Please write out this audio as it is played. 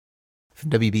From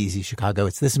WBEZ Chicago,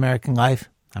 it's This American Life.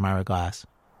 I'm Ira Glass.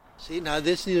 See, now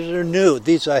these are new.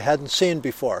 These I hadn't seen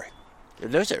before.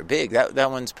 Those are big. That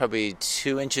one's probably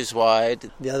 2 inches wide.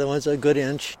 The other one's a good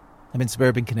inch. I'm in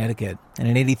suburban Connecticut, and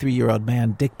an 83-year-old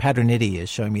man, Dick Paterniti, is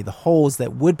showing me the holes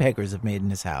that woodpeckers have made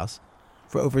in his house.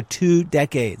 For over 2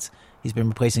 decades, he's been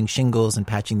replacing shingles and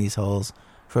patching these holes.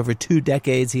 For over 2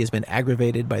 decades, he has been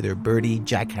aggravated by their birdy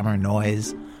jackhammer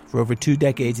noise. For over 2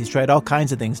 decades, he's tried all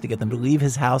kinds of things to get them to leave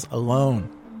his house alone.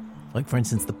 Like, for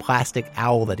instance, the plastic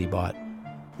owl that he bought.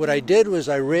 What I did was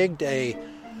I rigged a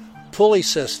pulley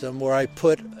system where I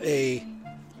put a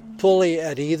pulley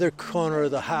at either corner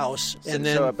of the house. And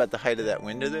then up at the height of that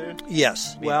window there?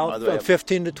 Yes. Well,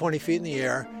 15 to 20 feet in the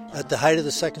air at the height of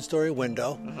the second-story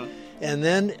window. Uh-huh. And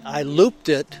then I looped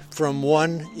it from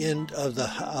one end of the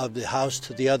house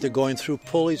to the other, going through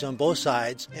pulleys on both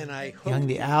sides. And I hung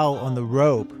the owl on the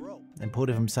rope and pulled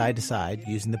it from side to side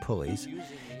using the pulleys.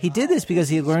 He did this because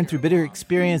he learned through bitter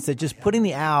experience that just putting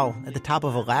the owl at the top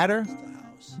of a ladder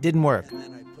didn't work.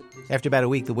 After about a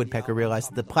week, the woodpecker realized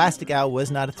that the plastic owl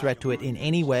was not a threat to it in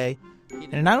any way.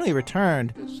 And it not only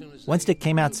returned, once Dick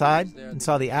came outside and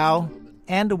saw the owl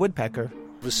and the woodpecker.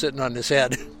 Was sitting on his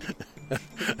head.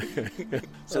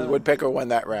 So the woodpecker won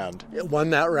that round. It won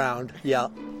that round, yeah.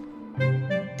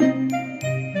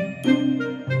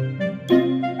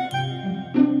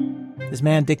 This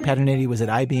man, Dick Paterniti, was at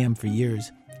IBM for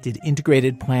years, did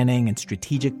integrated planning and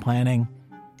strategic planning.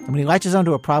 And when he latches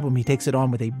onto a problem, he takes it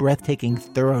on with a breathtaking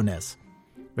thoroughness.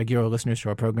 Regular listeners to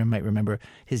our program might remember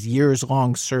his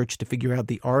years-long search to figure out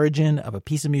the origin of a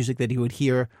piece of music that he would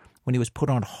hear when he was put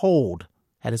on hold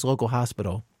at his local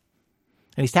hospital.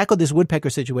 And he's tackled this woodpecker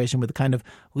situation with a kind of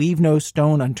leave no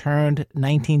stone unturned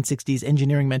 1960s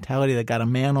engineering mentality that got a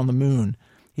man on the moon.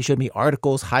 He showed me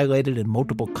articles highlighted in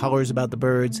multiple colors about the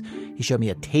birds. He showed me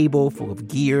a table full of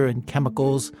gear and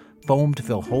chemicals, foam to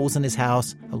fill holes in his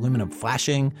house, aluminum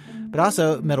flashing, but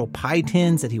also metal pie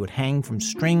tins that he would hang from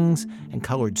strings and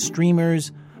colored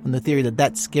streamers on the theory that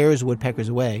that scares woodpeckers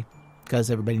away,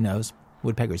 because everybody knows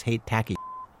woodpeckers hate tacky.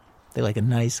 They like a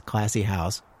nice, classy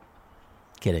house.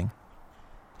 Kidding.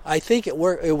 I think it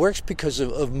works because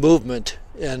of movement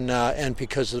and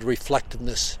because of the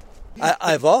reflectiveness.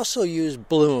 I've also used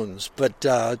balloons, but,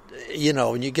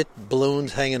 when you get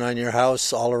balloons hanging on your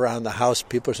house, all around the house,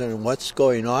 people are saying, what's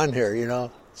going on here,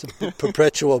 It's a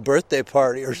perpetual birthday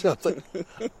party or something.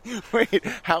 Wait,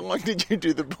 how long did you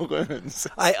do the balloons?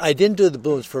 I didn't do the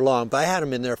balloons for long, but I had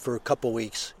them in there for a couple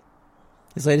weeks.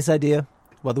 His latest idea?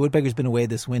 While the woodpecker's been away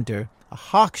this winter, a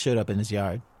hawk showed up in his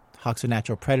yard. Hawks are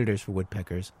natural predators for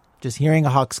woodpeckers. Just hearing a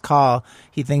hawk's call,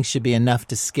 he thinks should be enough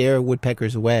to scare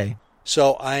woodpeckers away.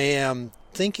 So I am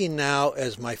thinking now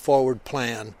as my forward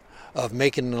plan of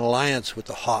making an alliance with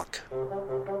the hawk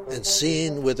and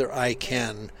seeing whether I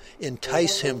can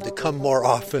entice him to come more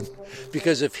often.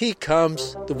 Because if he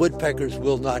comes, the woodpeckers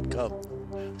will not come.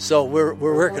 So we're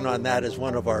working on that as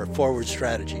one of our forward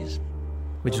strategies.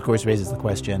 Which, of course, raises the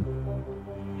question,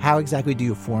 how exactly do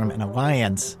you form an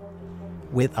alliance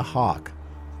with a hawk?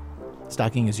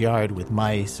 Stocking his yard with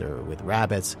mice or with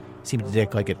rabbits seemed to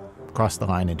Dick like it crossed the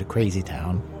line into crazy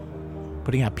town.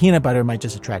 Putting out peanut butter might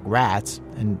just attract rats,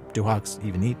 and do hawks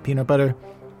even eat peanut butter?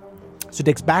 So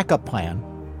Dick's backup plan,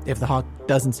 if the hawk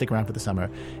doesn't stick around for the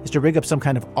summer, is to rig up some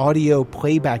kind of audio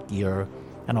playback gear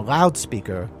and a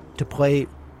loudspeaker to play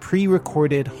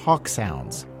pre-recorded hawk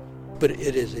sounds. But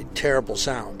it is a terrible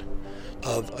sound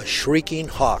of a shrieking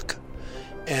hawk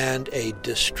and a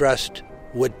distressed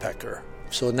woodpecker.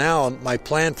 So now my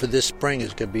plan for this spring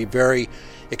is going to be very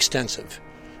extensive.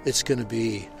 It's going to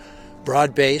be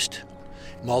broad-based,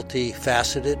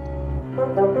 multifaceted.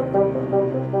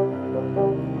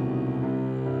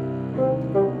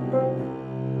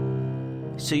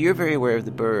 So you're very aware of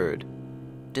the bird.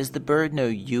 Does the bird know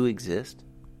you exist?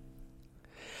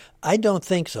 I don't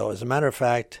think so. As a matter of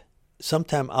fact,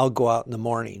 sometime I'll go out in the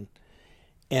morning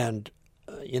and,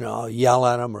 I'll yell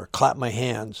at him or clap my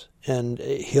hands, and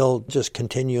he'll just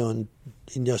continue and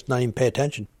just not even pay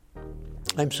attention.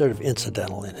 I'm sort of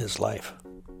incidental in his life.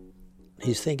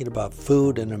 He's thinking about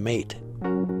food and a mate.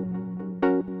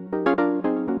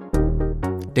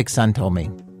 Dick's son told me,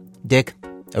 Dick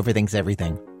overthinks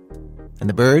everything. And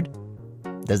the bird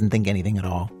doesn't think anything at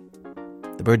all.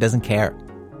 The bird doesn't care.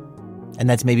 And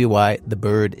that's maybe why the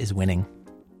bird is winning.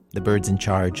 The bird's in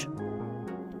charge.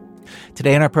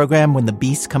 Today on our program, when the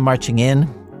beasts come marching in,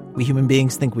 we human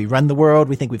beings think we run the world,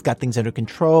 we think we've got things under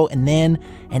control, and then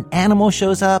an animal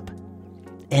shows up,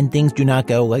 and things do not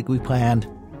go like we planned.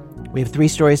 We have 3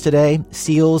 stories today,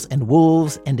 seals and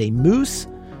wolves and a moose,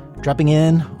 dropping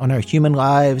in on our human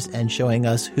lives and showing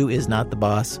us who is not the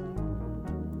boss.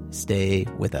 Stay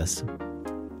with us.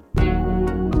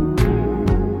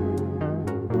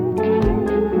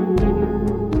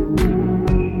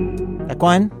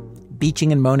 Equine,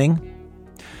 beaching and moaning.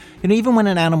 Even when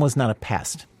an animal is not a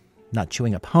pest, not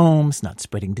chewing up homes, not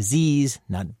spreading disease,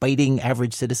 not biting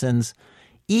average citizens,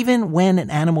 even when an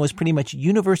animal is pretty much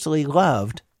universally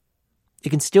loved, it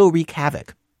can still wreak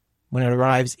havoc when it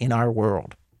arrives in our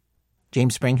world.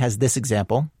 James Spring has this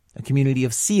example, a community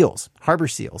of seals, harbor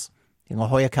seals, in La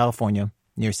Jolla, California,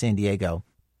 near San Diego.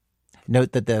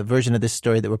 Note that the version of this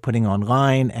story that we're putting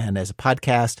online and as a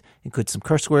podcast includes some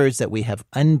curse words that we have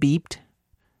unbeeped.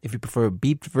 If you prefer a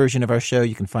beeped version of our show,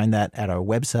 you can find that at our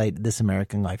website,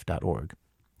 thisamericanlife.org.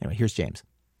 Anyway, here's James.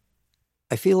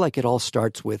 I feel like it all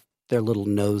starts with their little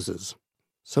noses.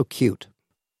 So cute.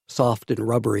 Soft and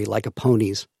rubbery like a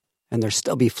pony's. And their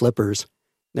stubby flippers.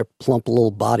 Their plump little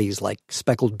bodies like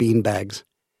speckled beanbags.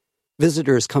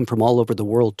 Visitors come from all over the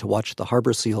world to watch the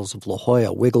harbor seals of La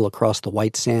Jolla wiggle across the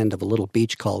white sand of a little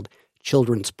beach called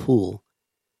Children's Pool.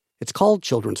 It's called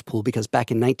Children's Pool because back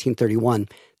in 1931,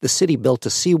 the city built a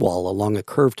seawall along a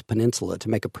curved peninsula to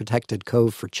make a protected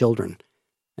cove for children.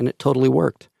 And it totally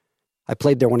worked. I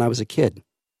played there when I was a kid.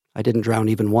 I didn't drown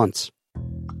even once.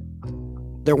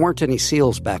 There weren't any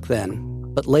seals back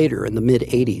then, but later, in the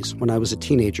mid-'80s, when I was a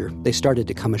teenager, they started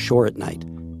to come ashore at night.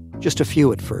 Just a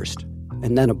few at first,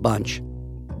 and then a bunch.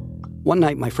 One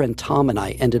night, my friend Tom and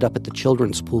I ended up at the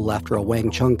Children's Pool after a Wang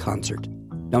Chung concert.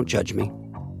 Don't judge me.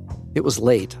 It was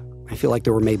late. I feel like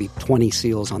there were maybe 20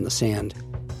 seals on the sand.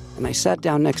 And I sat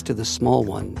down next to the small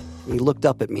one, and he looked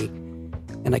up at me,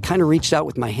 and I kind of reached out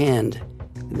with my hand,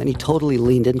 and then he totally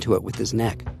leaned into it with his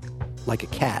neck, like a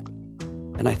cat.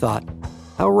 And I thought,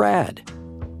 how rad.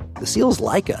 The seals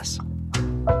like us.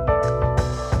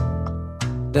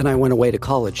 Then I went away to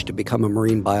college to become a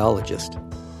marine biologist.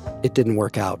 It didn't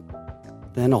work out.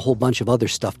 Then a whole bunch of other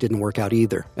stuff didn't work out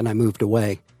either, and I moved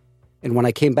away. And when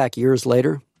I came back years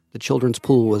later, the Children's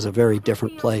Pool was a very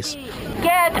different place.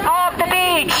 Get off the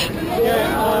beach!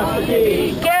 Get off the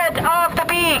beach! Get off the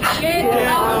beach! Get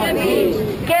off the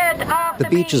beach! Get off the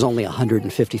beach! The beach is only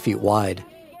 150 feet wide,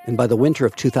 and by the winter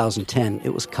of 2010,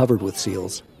 it was covered with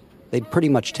seals. They'd pretty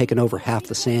much taken over half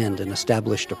the sand and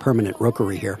established a permanent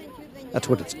rookery here. That's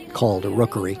what it's called, a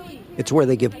rookery. It's where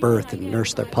they give birth and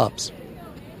nurse their pups.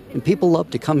 And people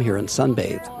love to come here and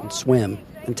sunbathe and swim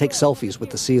and take selfies with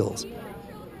the seals.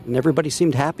 And everybody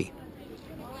seemed happy.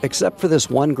 Except for this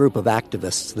one group of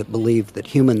activists that believed that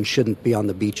humans shouldn't be on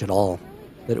the beach at all,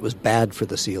 that it was bad for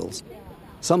the seals.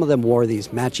 Some of them wore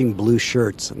these matching blue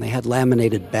shirts, and they had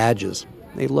laminated badges.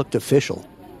 They looked official.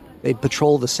 They'd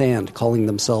patrol the sand, calling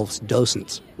themselves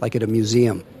docents, like at a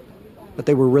museum. But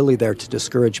they were really there to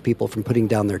discourage people from putting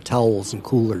down their towels and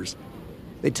coolers.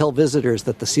 They'd tell visitors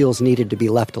that the seals needed to be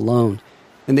left alone,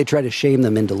 and they'd try to shame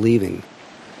them into leaving,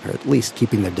 or at least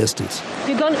keeping their distance.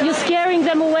 You're scaring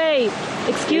them away.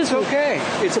 Excuse me. It's okay.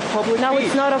 It's a public beach. No,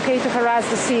 it's not okay to harass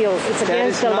the seals. It's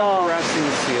against the law. That is not harassing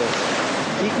the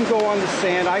seals. He can go on the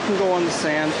sand. I can go on the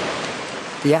sand.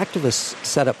 The activists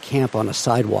set up camp on a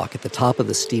sidewalk at the top of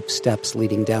the steep steps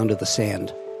leading down to the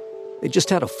sand. They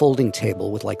just had a folding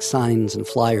table with like signs and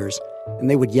flyers, and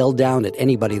they would yell down at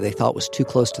anybody they thought was too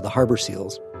close to the harbor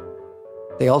seals.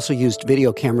 They also used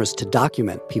video cameras to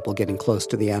document people getting close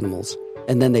to the animals,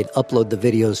 and then they'd upload the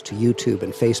videos to YouTube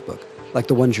and Facebook, like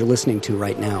the ones you're listening to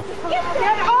right now. Get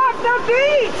off the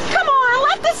beach! Come on,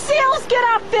 let the seals get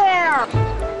up there!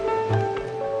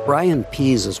 Brian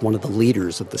Pease is one of the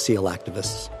leaders of the seal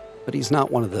activists, but he's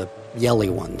not one of the yelly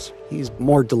ones. He's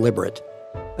more deliberate.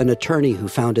 An attorney who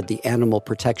founded the Animal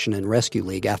Protection and Rescue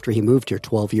League after he moved here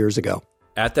 12 years ago.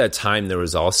 At that time, there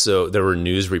were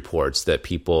news reports that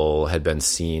people had been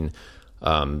seen,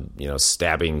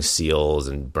 stabbing seals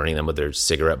and burning them with their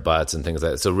cigarette butts and things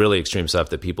like that. So really extreme stuff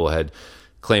that people had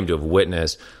claimed to have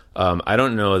witnessed. I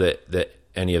don't know that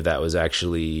any of that was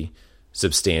actually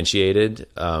substantiated,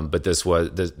 but this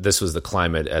was the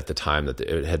climate at the time that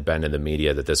it had been in the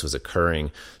media that this was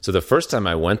occurring. So the first time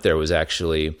I went there was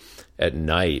actually at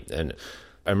night, and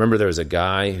I remember there was a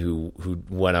guy who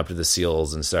went up to the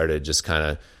seals and started just kind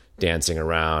of dancing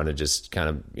around and just kind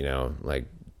of like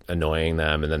annoying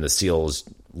them, and then the seals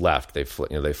left. They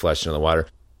flushed into the water.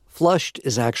 Flushed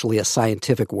is actually a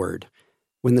scientific word.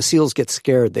 When the seals get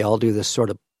scared, they all do this sort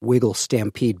of wiggle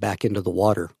stampede back into the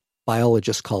water.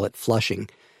 Biologists call it flushing.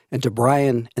 And to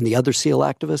Brian and the other seal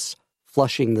activists,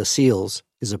 flushing the seals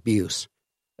is abuse,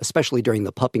 especially during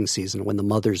the pupping season when the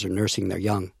mothers are nursing their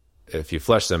young. If you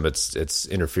flush them, it's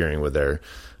interfering with their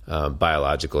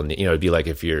biological. It'd be like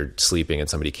if you're sleeping and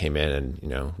somebody came in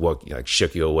and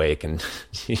shook you awake and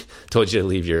told you to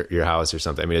leave your house or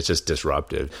something. I mean, it's just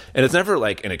disruptive, and it's never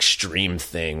like an extreme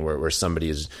thing where somebody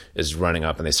is running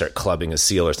up and they start clubbing a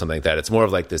seal or something like that. It's more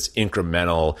of like this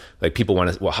incremental, like people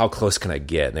want to, well, how close can I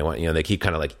get? And they want, they keep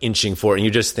kind of like inching for it, and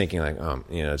you're just thinking like,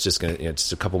 it's just gonna,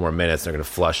 just a couple more minutes, they're gonna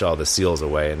flush all the seals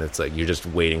away, and it's like you're just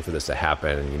waiting for this to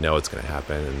happen, and it's gonna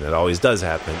happen, and it always does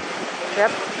happen.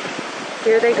 Yep.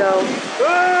 Here they go.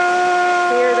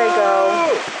 Here they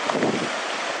go.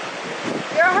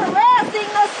 You're harassing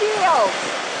the seals.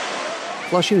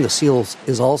 Flushing the seals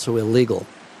is also illegal.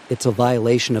 It's a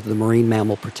violation of the Marine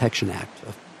Mammal Protection Act,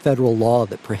 a federal law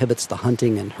that prohibits the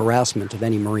hunting and harassment of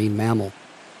any marine mammal.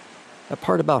 That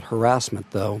part about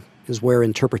harassment, though, is where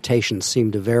interpretations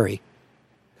seem to vary.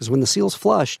 Because when the seals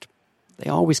flushed, they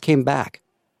always came back.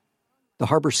 The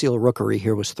harbor seal rookery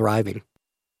here was thriving.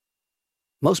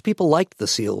 Most people liked the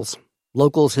seals.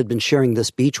 Locals had been sharing this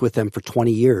beach with them for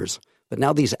 20 years, but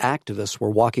now these activists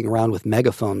were walking around with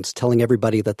megaphones telling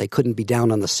everybody that they couldn't be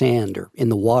down on the sand or in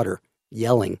the water,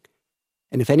 yelling.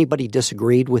 And if anybody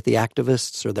disagreed with the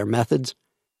activists or their methods,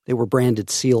 they were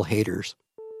branded seal haters.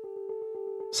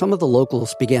 Some of the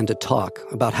locals began to talk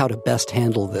about how to best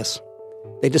handle this.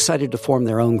 They decided to form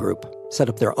their own group, set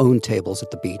up their own tables at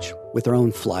the beach with their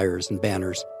own flyers and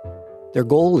banners. Their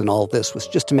goal in all this was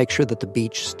just to make sure that the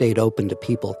beach stayed open to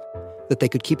people, that they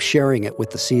could keep sharing it with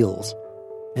the seals.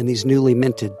 And these newly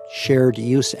minted shared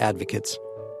use advocates,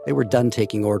 they were done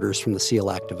taking orders from the seal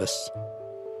activists.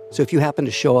 So if you happened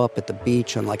to show up at the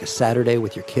beach on like a Saturday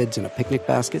with your kids in a picnic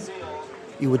basket,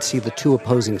 you would see the two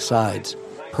opposing sides,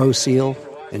 pro-seal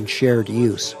and shared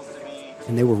use,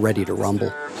 and they were ready to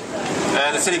rumble.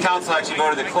 The city council actually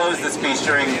voted to close this beach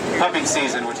during pumping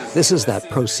season, which is... This is that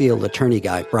pro-seal attorney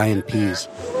guy, Brian Pease.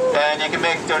 And you can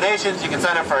make donations, you can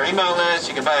sign up for our email list,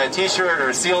 you can buy a t-shirt or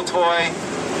a seal toy.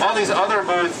 All these other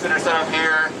booths that are set up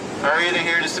here are either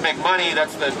here just to make money,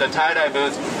 that's the tie-dye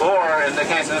booth, or in the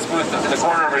case of this booth in the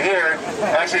corner over here,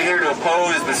 actually here to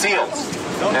oppose the seals.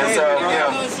 And so,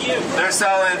 they're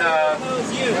selling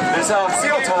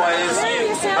seal toys,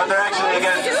 but they're actually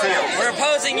against the seals. We're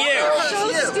opposing you.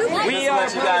 We are.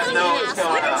 Let you guys know what's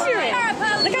going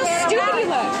on. Look how stupid you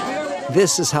look.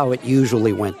 This is how it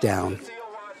usually went down.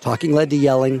 Talking led to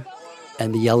yelling,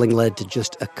 and the yelling led to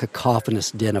just a cacophonous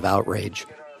din of outrage.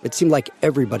 It seemed like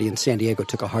everybody in San Diego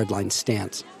took a hardline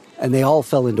stance, and they all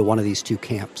fell into one of these two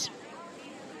camps.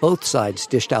 Both sides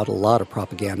dished out a lot of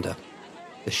propaganda.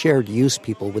 The shared use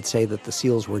people would say that the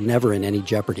seals were never in any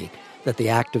jeopardy, that the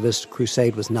activist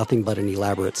crusade was nothing but an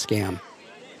elaborate scam.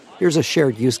 Here's a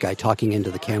shared use guy talking into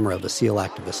the camera of a seal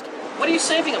activist. What are you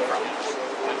saving them from?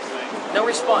 No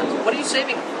response. What are you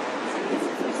saving them from?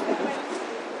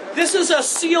 This is a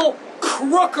seal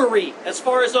crookery, as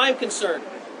far as I'm concerned.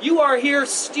 You are here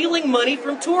stealing money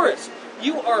from tourists.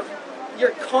 You're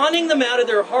conning them out of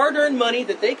their hard-earned money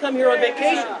that they come here on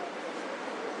vacation,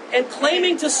 and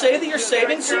claiming to say that you're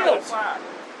saving seals.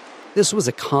 This was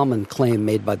a common claim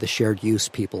made by the shared use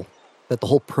people, that the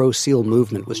whole pro-seal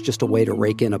movement was just a way to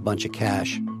rake in a bunch of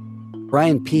cash.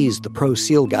 Brian Pease, the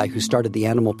pro-seal guy who started the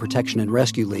Animal Protection and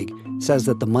Rescue League, says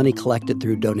that the money collected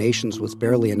through donations was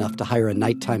barely enough to hire a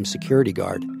nighttime security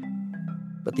guard.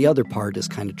 But the other part is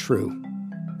kind of true.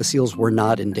 The seals were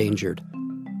not endangered.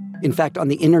 In fact, on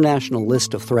the international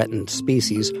list of threatened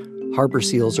species, harbor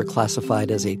seals are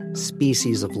classified as a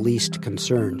species of least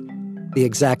concern, the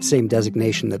exact same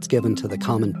designation that's given to the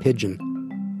common pigeon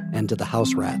and to the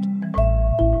house rat.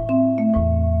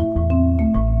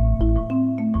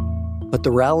 But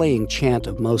the rallying chant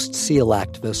of most seal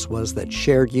activists was that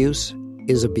shared use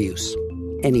is abuse,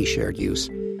 any shared use,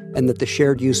 and that the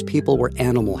shared use people were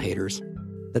animal haters,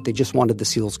 that they just wanted the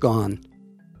seals gone.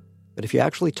 But if you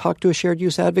actually talk to a shared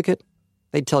use advocate,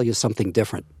 they'd tell you something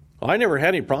different. I never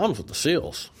had any problems with the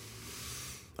seals.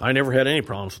 I never had any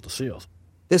problems with the seals.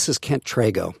 This is Kent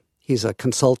Trago. He's a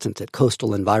consultant at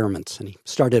Coastal Environments, and he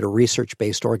started a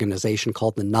research-based organization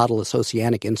called the Nautilus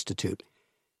Oceanic Institute.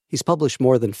 He's published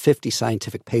more than 50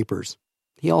 scientific papers.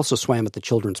 He also swam at the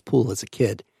children's pool as a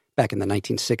kid, back in the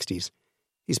 1960s.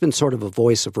 He's been sort of a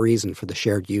voice of reason for the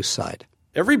shared use side.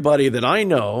 Everybody that I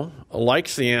know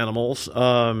likes the animals.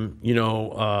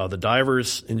 The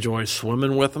divers enjoy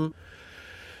swimming with them,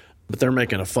 but they're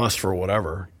making a fuss for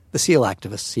whatever. The seal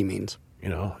activists, he means.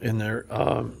 And they're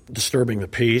disturbing the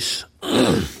peace.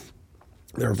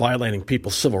 They're violating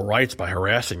people's civil rights by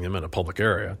harassing them in a public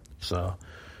area. So,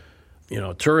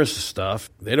 tourist stuff,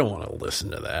 they don't want to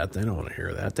listen to that. They don't want to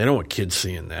hear that. They don't want kids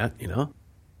seeing that,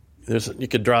 You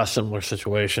could draw a similar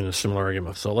situation, a similar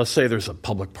argument. So let's say there's a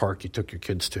public park you took your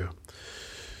kids to,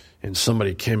 and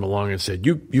somebody came along and said,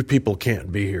 "You people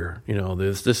can't be here. You know,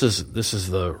 this is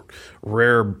the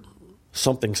rare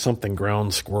something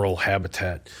ground squirrel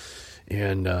habitat,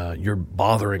 and you're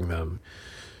bothering them."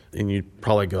 And you'd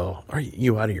probably go, "Are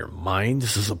you out of your mind?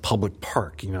 This is a public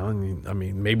park, you know." I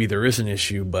mean, maybe there is an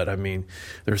issue, but I mean,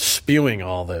 they're spewing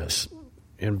all this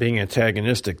and being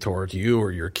antagonistic towards you or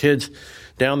your kids.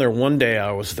 Down there one day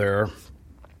I was there,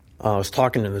 I was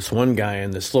talking to this one guy,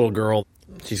 and this little girl,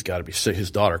 she's got to be sick.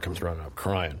 His daughter comes running up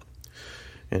crying.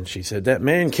 And she said, "That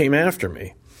man came after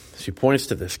me." She points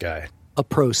to this guy. A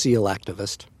pro-seal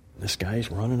activist. This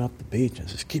guy's running up the beach and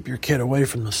says, "Keep your kid away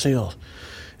from the seals."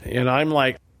 And I'm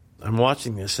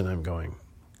watching this and I'm going,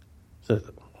 who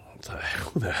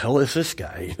the hell is this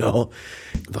guy? You know,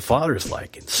 the father's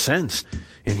like incensed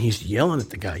and he's yelling at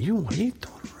the guy, "What are you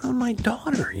doing around my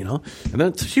daughter?" You know, and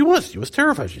then she was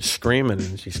terrified. She's screaming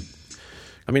and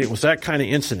it was that kind of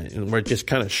incident where it just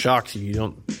kind of shocks you. You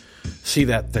don't see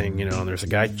that thing, you know, and there's a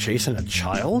guy chasing a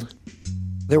child.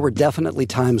 There were definitely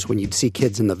times when you'd see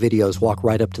kids in the videos walk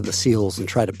right up to the seals and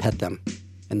try to pet them.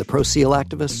 And the pro-seal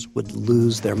activists would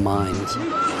lose their minds.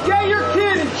 Get your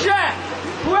kid in check!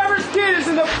 Whoever's kid is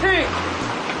in the pink!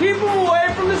 Keep him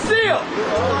away from the seal!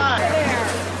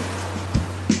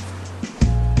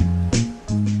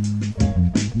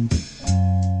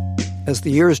 As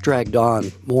the years dragged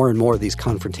on, more and more of these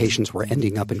confrontations were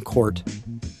ending up in court.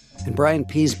 And Brian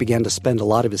Pease began to spend a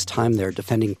lot of his time there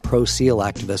defending pro-seal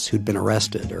activists who'd been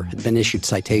arrested or had been issued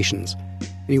citations.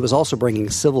 And he was also bringing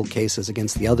civil cases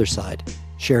against the other side,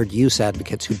 shared use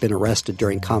advocates who'd been arrested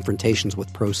during confrontations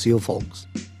with pro-seal folks.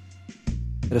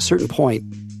 At a certain point,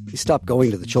 he stopped going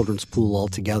to the children's pool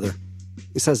altogether.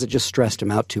 He says it just stressed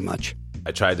him out too much.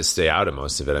 I tried to stay out of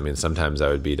most of it. I mean, sometimes I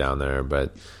would be down there,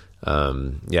 but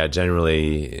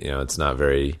generally, you know, it's not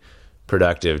very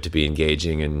productive to be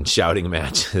engaging in shouting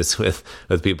matches with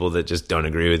people that just don't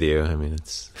agree with you. I mean,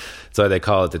 it's why they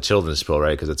call it the children's pool,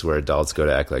 right? Because it's where adults go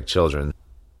to act like children.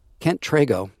 Kent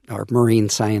Trago, our marine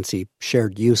science-y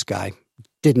shared use guy,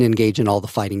 didn't engage in all the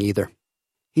fighting either.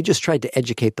 He just tried to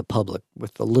educate the public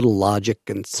with a little logic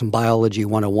and some biology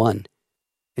 101.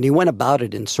 And he went about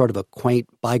it in sort of a quaint,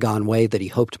 bygone way that he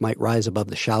hoped might rise above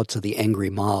the shouts of the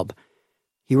angry mob.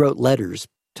 He wrote letters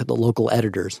to the local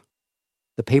editors.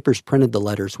 The papers printed the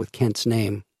letters with Kent's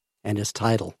name and his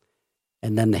title.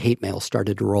 And then the hate mail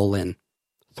started to roll in.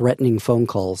 Threatening phone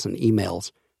calls and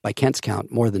emails. By Kent's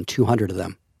count, more than 200 of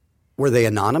them. Were they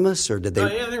anonymous, or did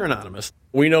they... Yeah, they're anonymous.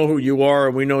 We know who you are,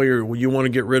 and we know you want to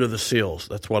get rid of the seals.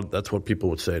 That's what people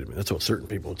would say to me. That's what certain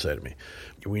people would say to me.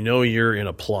 We know you're in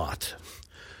a plot,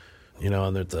 you know,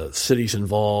 and that the city's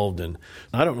involved, and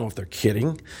I don't know if they're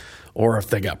kidding or if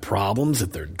they got problems,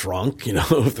 if they're drunk, you know,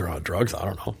 if they're on drugs. I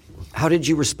don't know. How did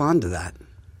you respond to that?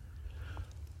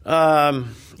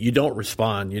 You don't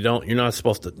respond. You're not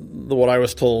supposed to. What I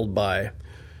was told by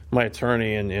my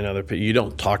attorney and other people, you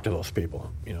don't talk to those people.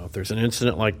 You know, if there's an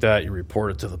incident like that, you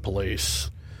report it to the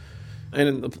police.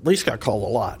 And the police got called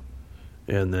a lot.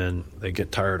 And then they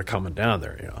get tired of coming down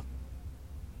there, you know.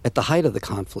 At the height of the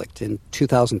conflict in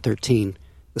 2013,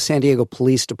 the San Diego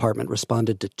Police Department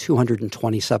responded to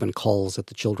 227 calls at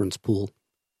the children's pool.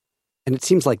 And it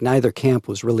seems like neither camp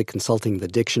was really consulting the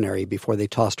dictionary before they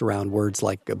tossed around words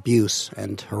like abuse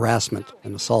and harassment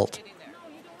and assault.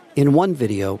 In one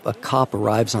video, a cop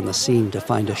arrives on the scene to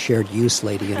find a shared use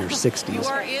lady in her 60s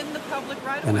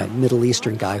and a Middle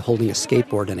Eastern guy holding a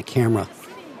skateboard and a camera.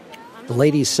 The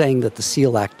lady's saying that the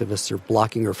SEAL activists are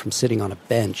blocking her from sitting on a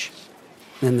bench.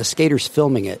 And the skater's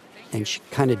filming it, and she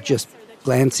kind of just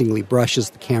glancingly brushes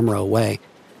the camera away.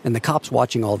 And the cop's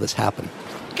watching all this happen.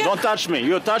 Don't touch me.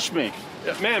 You touched me.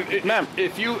 Ma'am,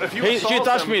 if you she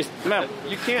touched me, ma'am.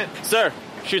 You can't. Sir,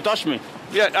 she touched me.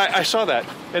 Yeah, I saw that,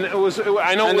 and it was.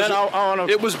 I know.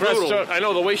 It was brutal. I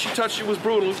know the way she touched you was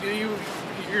brutal.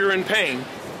 You're in pain.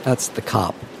 That's the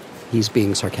cop. He's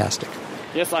being sarcastic.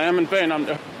 Yes, I am in pain.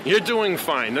 You're doing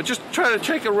fine. Now just try to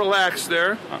take a relax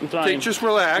there. I'm trying. Just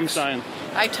relax. I'm trying.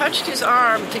 I touched his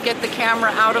arm to get the camera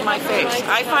out of my face.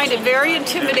 I find it very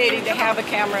intimidating to have a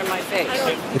camera in my face.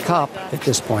 The cop, at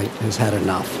this point, has had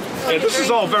enough. Yeah, this is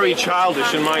all very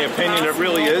childish, in my opinion. It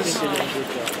really is.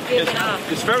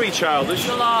 It's very childish.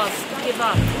 The laws. Give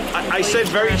up. I said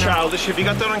very childish. Have you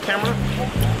got that on camera?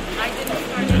 I didn't.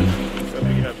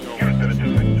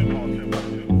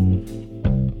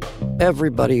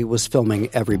 Everybody was filming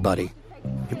everybody.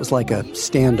 It was like a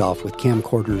standoff with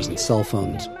camcorders and cell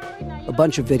phones. A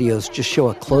bunch of videos just show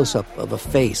a close-up of a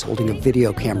face holding a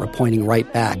video camera pointing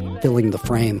right back, filling the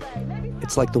frame.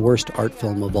 It's like the worst art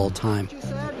film of all time.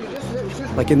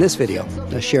 Like in this video,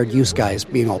 a shared use guy is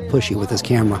being all pushy with his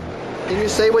camera. Can you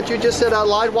say what you just said out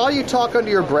loud? Why do you talk under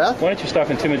your breath? Why don't you stop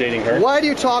intimidating her? Why do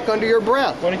you talk under your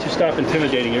breath? Why don't you stop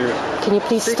intimidating her? Can you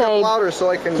please Speak stay up louder so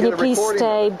I can get a recording? Can you please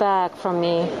stay back from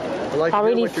me? I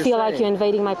really feel like you're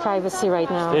invading my privacy right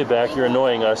now. Stay back. You're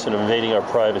annoying us and invading our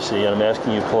privacy, and I'm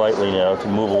asking you politely now to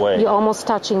move away. You're almost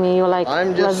touching me. You're like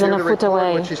less than a foot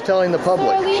away. What she's telling the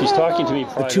public. She's talking to me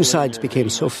privately. The two sides became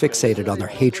so fixated on their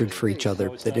hatred for each other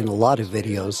that in a lot of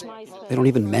videos, they don't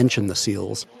even mention the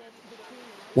SEALs.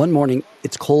 One morning,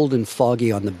 it's cold and foggy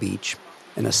on the beach,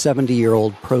 and a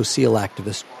 70-year-old pro-SEAL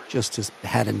activist just has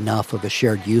had enough of a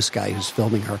shared use guy who's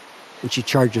filming her, and she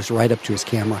charges right up to his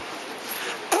camera.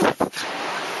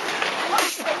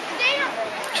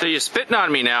 So you're spitting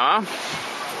on me now,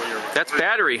 huh? That's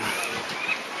battery.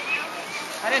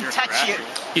 I didn't touch you.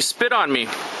 You spit on me.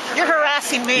 You're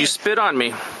harassing me. You spit on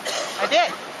me. I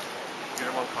did.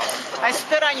 I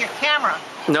spit on your camera.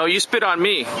 No, you spit on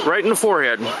me, right in the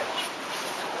forehead.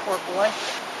 Poor boy.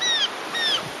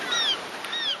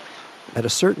 At a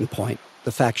certain point,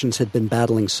 the factions had been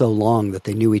battling so long that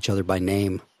they knew each other by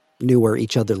name, knew where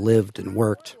each other lived and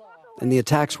worked, and the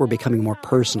attacks were becoming more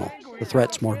personal, the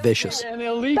threats more vicious.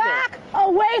 Back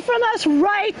away from us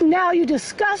right now, you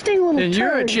disgusting little And you're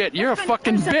turd. a shit. You're a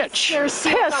fucking bitch.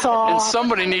 Piss off. And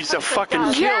somebody needs to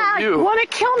fucking kill you. Want to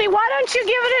kill me? Why don't you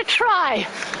give it a try?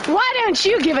 Why don't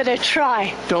you give it a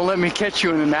try? Don't let me catch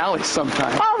you in an alley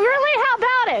sometime. Oh, really? How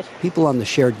about it? People on the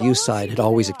shared use side had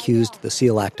always accused the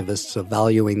SEAL activists of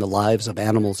valuing the lives of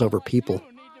animals over people.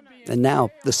 And now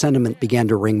the sentiment began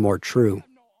to ring more true.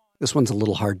 This one's a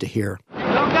little hard to hear.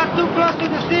 Don't get too close to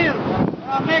the seal.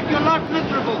 I'll make your life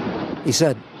miserable. He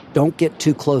said, "Don't get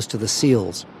too close to the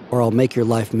SEALs, or I'll make your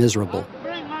life miserable.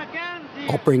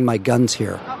 I'll bring my guns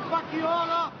here,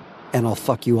 and I'll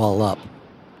fuck you all up."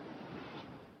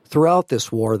 Throughout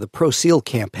this war, the pro-SEAL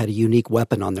camp had a unique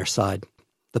weapon on their side,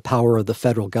 the power of the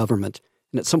federal government,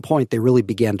 and at some point they really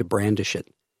began to brandish it.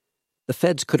 The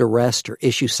feds could arrest or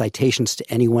issue citations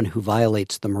to anyone who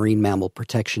violates the Marine Mammal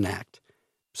Protection Act.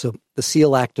 So the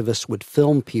SEAL activists would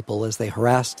film people as they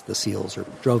harassed the SEALs or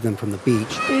drove them from the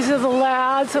beach. These are the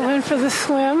lads that went for the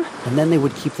swim. And then they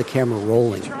would keep the camera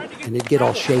rolling, and it'd get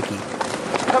all shaky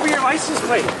Cover your license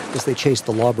plate. as they chased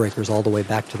the lawbreakers all the way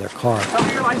back to their car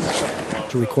Cover your license plate.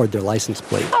 to record their license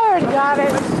plate. I got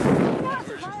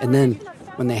it. And then,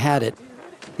 when they had it,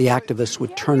 the activists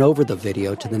would turn over the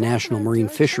video to the National Marine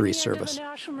Fisheries Service.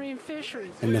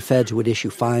 And the feds would issue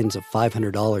fines of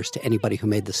 $500 to anybody who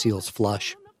made the SEALs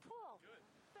flush.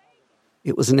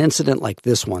 It was an incident like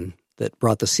this one that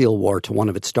brought the SEAL War to one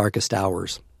of its darkest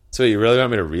hours. So you really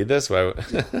want me to read this? Why?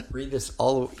 Read this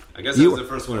all. I guess I was the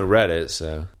first one who read it,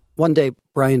 so. One day,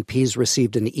 Brian Pease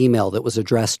received an email that was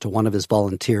addressed to one of his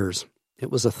volunteers. It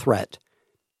was a threat.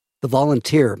 The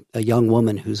volunteer, a young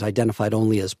woman who's identified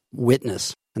only as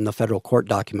witness in the federal court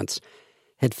documents,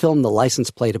 had filmed the license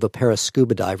plate of a pair of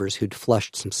scuba divers who'd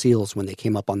flushed some seals when they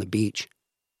came up on the beach.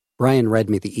 Brian read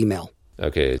me the email.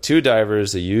 Okay, 2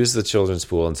 divers who used the children's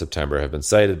pool in September have been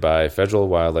cited by federal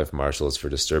wildlife marshals for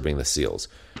disturbing the seals.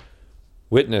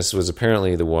 Witness was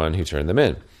apparently the one who turned them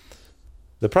in.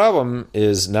 The problem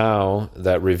is now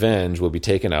that revenge will be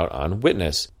taken out on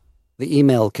Witness. The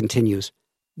email continues,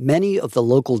 "Many of the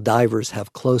local divers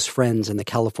have close friends in the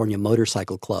California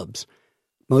motorcycle clubs.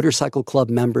 Motorcycle club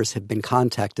members have been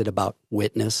contacted about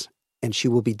Witness, and she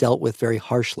will be dealt with very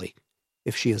harshly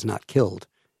if she is not killed.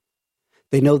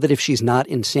 They know that if she's not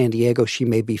in San Diego, she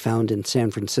may be found in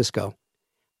San Francisco.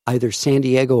 Either San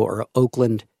Diego or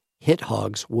Oakland hit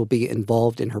hogs will be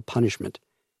involved in her punishment.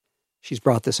 She's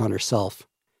brought this on herself."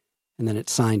 And then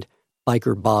it's signed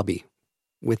Biker Bobby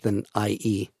with an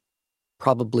IE.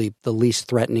 Probably the least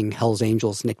threatening Hells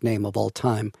Angels nickname of all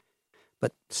time.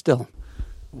 But still.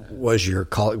 Was your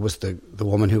call? Was the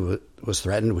woman who was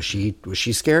threatened? Was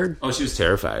she scared? Oh, she was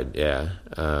terrified. Yeah.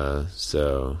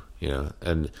 So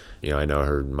I know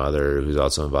her mother, who's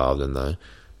also involved in the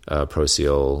Pro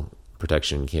SEAL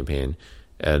protection campaign,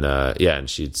 and and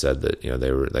she'd said that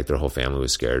they were like their whole family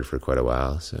was scared for quite a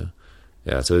while. So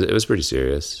so it was pretty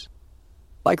serious.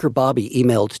 Biker Bobby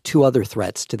emailed 2 other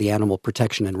threats to the Animal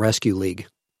Protection and Rescue League.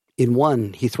 In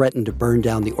one, he threatened to burn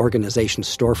down the organization's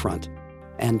storefront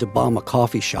and to bomb a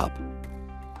coffee shop.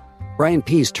 Brian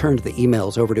Pease turned the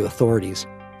emails over to authorities.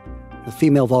 The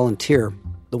female volunteer,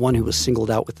 the one who was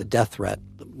singled out with the death threat,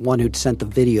 the one who'd sent the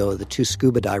video of the 2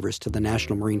 scuba divers to the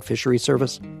National Marine Fisheries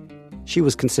Service, she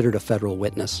was considered a federal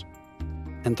witness.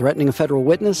 And threatening a federal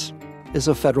witness is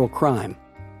a federal crime.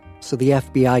 So the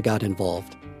FBI got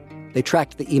involved. They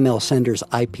tracked the email sender's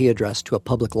IP address to a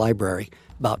public library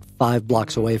about 5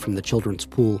 blocks away from the children's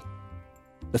pool.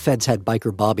 The feds had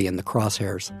Biker Bobby in the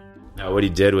crosshairs. Now, what he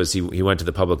did was he went to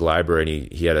the public library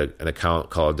and he had an account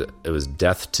called, it was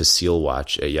Death to Seal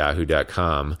Watch at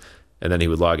yahoo.com. And then he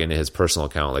would log into his personal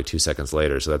account like 2 seconds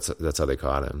later. So that's how they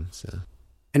caught him. So.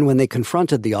 And when they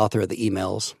confronted the author of the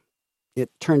emails,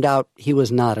 it turned out he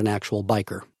was not an actual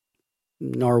biker,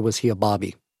 nor was he a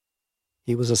Bobby.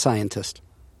 He was a scientist.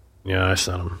 Yeah, I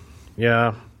sent him.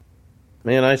 Yeah.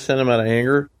 Man, I sent him out of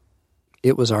anger.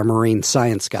 It was our Marine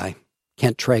science guy,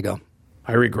 Kent Trago.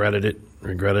 I regretted it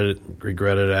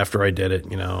after I did it.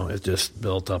 It just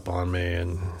built up on me,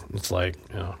 and it's like,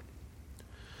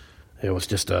 it was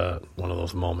just one of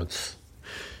those moments.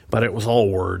 But it was all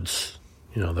words.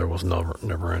 There was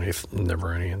never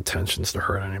any intentions to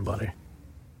hurt anybody.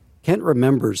 Kent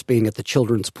remembers being at the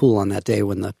children's pool on that day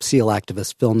when the SEAL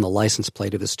activist filmed the license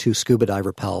plate of his 2 scuba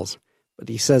diver pals, but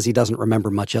he says he doesn't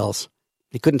remember much else.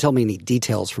 He couldn't tell me any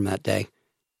details from that day.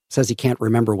 Says he can't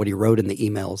remember what he wrote in the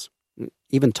emails.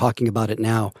 Even talking about it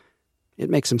now, it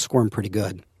makes him squirm pretty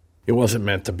good. It wasn't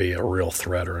meant to be a real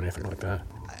threat or anything like that.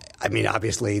 I mean,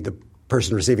 obviously, the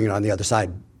person receiving it on the other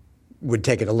side would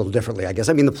take it a little differently, I guess.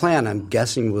 I mean, the plan, I'm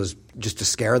guessing, was just to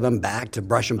scare them back, to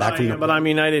brush them back from the... But I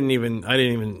mean, I didn't even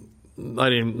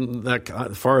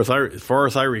as far as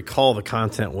I recall, the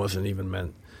content wasn't even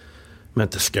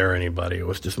meant to scare anybody. It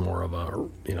was just more of a,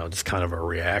 just kind of a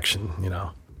reaction,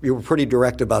 You were pretty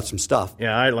direct about some stuff.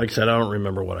 Yeah, like I said, I don't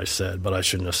remember what I said, but I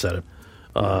shouldn't have said it.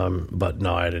 But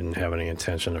no, I didn't have any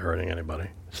intention of hurting anybody.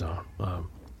 So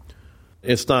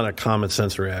it's not a common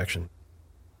sense reaction.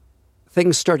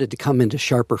 Things started to come into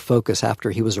sharper focus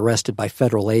after he was arrested by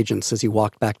federal agents as he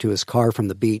walked back to his car from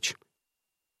the beach.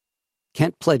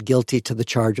 Kent pled guilty to the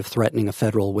charge of threatening a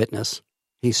federal witness.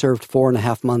 He served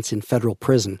 4.5 months in federal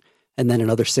prison and then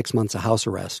another 6 months of house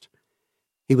arrest.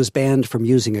 He was banned from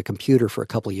using a computer for a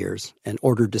couple years and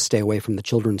ordered to stay away from the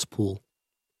children's pool.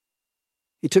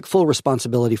 He took full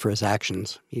responsibility for his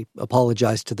actions. He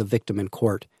apologized to the victim in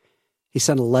court. He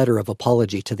sent a letter of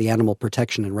apology to the Animal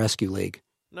Protection and Rescue League.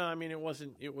 No, I mean,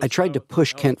 I tried to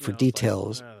push Kent for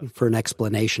details, for an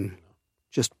explanation.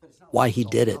 Just why he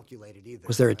did it.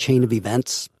 Was there a chain of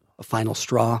events? A final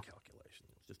straw?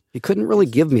 He couldn't really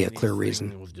give me a clear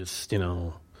reason. It was just,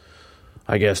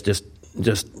 I guess just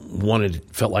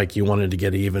felt like you wanted to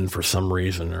get even for some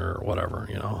reason or whatever,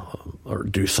 or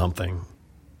do something.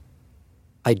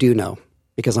 I do know,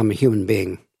 because I'm a human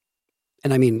being.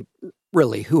 And I mean,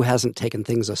 really, who hasn't taken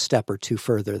things a step or two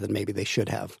further than maybe they should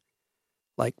have?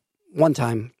 Like, one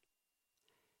time,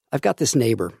 I've got this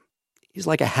neighbor. He's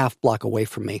like a half block away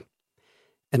from me.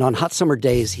 And on hot summer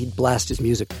days, he'd blast his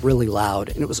music really loud,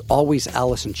 and it was always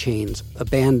Alice in Chains, a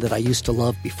band that I used to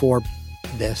love before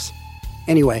this.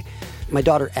 Anyway, my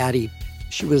daughter Addie,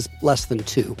 she was less than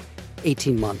 2,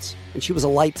 18 months, and she was a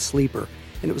light sleeper,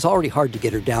 and it was already hard to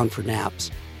get her down for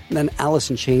naps. And then Alice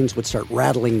in Chains would start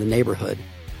rattling the neighborhood.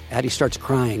 Addie starts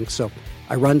crying, so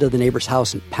I run to the neighbor's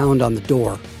house and pound on the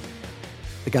door.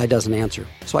 The guy doesn't answer,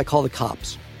 so I call the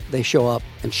cops. They show up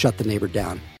and shut the neighbor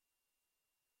down.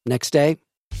 Next day,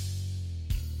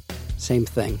 same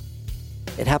thing.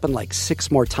 It happened like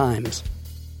 6 more times.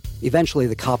 Eventually,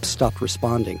 the cops stopped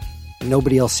responding.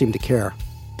 Nobody else seemed to care.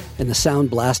 And the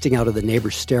sound blasting out of the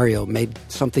neighbor's stereo made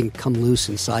something come loose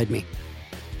inside me.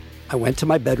 I went to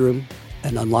my bedroom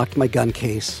and unlocked my gun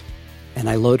case, and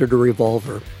I loaded a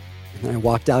revolver, and I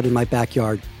walked out in my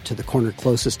backyard to the corner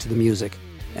closest to the music,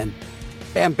 and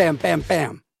bam, bam, bam,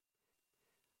 bam.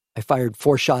 I fired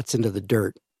 4 shots into the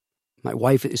dirt. My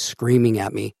wife is screaming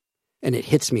at me, and it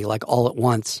hits me like all at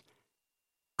once.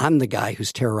 I'm the guy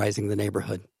who's terrorizing the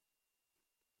neighborhood.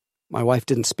 My wife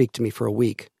didn't speak to me for a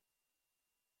week.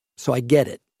 So I get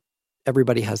it.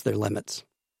 Everybody has their limits.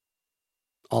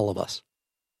 All of us.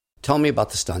 Tell me about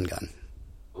the stun gun.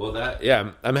 Well,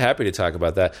 I'm happy to talk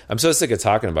about that. I'm so sick of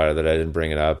talking about it that I didn't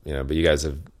bring it up, but you guys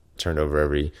have turned over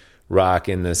every rock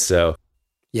in this, so.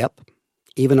 Yep.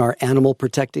 Even our animal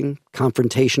protecting,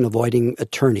 confrontation avoiding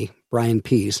attorney, Brian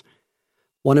Pease.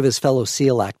 One of his fellow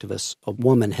SEAL activists, a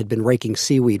woman, had been raking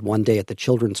seaweed one day at the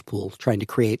children's pool, trying to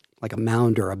create like a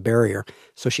mound or a barrier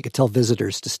so she could tell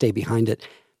visitors to stay behind it.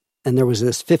 And there was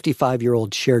this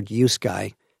 55-year-old shared use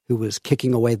guy who was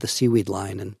kicking away the seaweed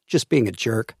line and just being a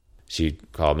jerk. She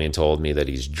called me and told me that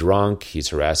he's drunk, he's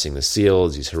harassing the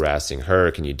SEALs, he's harassing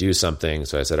her, can you do something?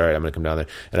 So I said, all right, I'm going to come down there.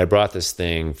 And I brought this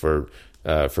thing for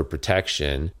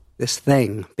protection. This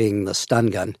thing being the stun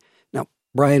gun. Now,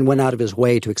 Brian went out of his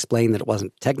way to explain that it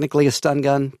wasn't technically a stun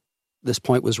gun. This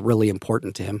point was really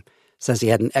important to him. Says he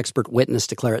had an expert witness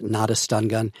declare it not a stun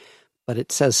gun, but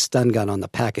it says stun gun on the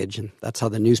package, and that's how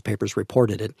the newspapers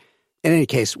reported it. In any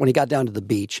case, when he got down to the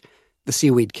beach, the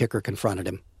seaweed kicker confronted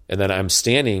him. And then I'm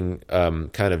standing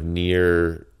kind of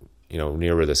near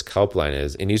near where this kelp line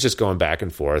is. And he's just going back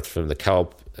and forth from the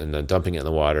kelp and then dumping it in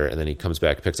the water. And then he comes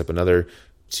back, picks up another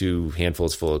 2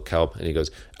 handfuls full of kelp. And he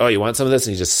goes, "Oh, you want some of this?"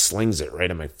 And he just slings it right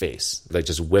in my face, like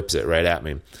just whips it right at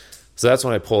me. So that's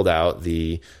when I pulled out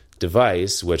the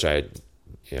device, which I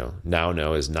now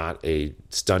know is not a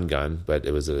stun gun, but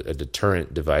it was a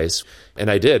deterrent device.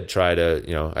 And I did try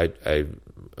to, I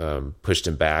pushed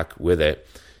him back with it.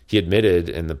 He admitted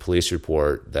in the police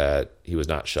report that he was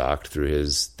not shocked through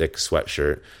his thick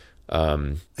sweatshirt.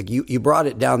 Like you brought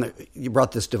it down there. You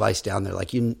brought this device down there.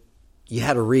 Like you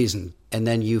had a reason, and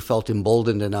then you felt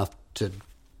emboldened enough to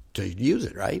use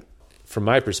it, right? From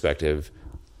my perspective,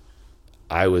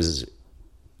 I was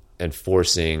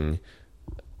enforcing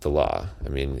the law. I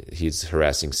mean, he's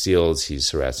harassing SEALs, he's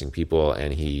harassing people,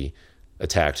 and he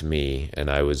attacked me, and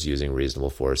I was using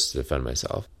reasonable force to defend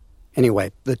myself.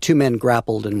 Anyway, the 2 men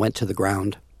grappled and went to the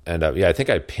ground. And I think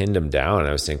I pinned him down, and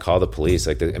I was saying, "Call the police."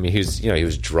 Like, he was, he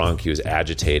was drunk, he was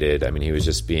agitated. I mean, he was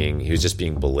just being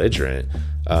belligerent.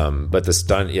 But the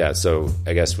stun, So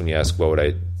I guess when you ask what would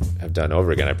I have done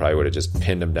over again, I probably would have just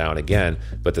pinned him down again.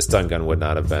 But the stun gun would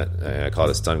not have been. I call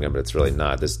it a stun gun, but it's really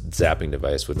not. This zapping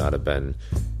device would not have been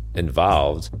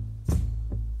involved.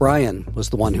 Brian was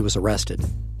the one who was arrested.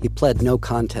 He pled no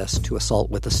contest to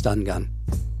assault with a stun gun.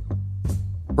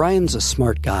 Brian's a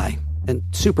smart guy and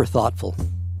super thoughtful.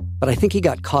 But I think he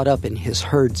got caught up in his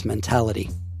herd's mentality.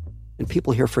 And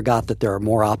people here forgot that there are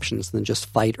more options than just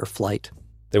fight or flight.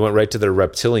 They went right to their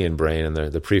reptilian brain, and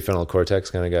the prefrontal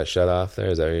cortex kind of got shut off there.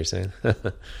 Is that what you're saying?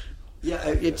 Yeah,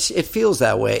 it feels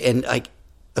that way. And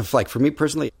for me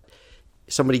personally,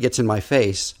 somebody gets in my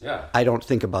face, I don't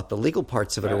think about the legal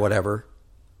parts of it or whatever.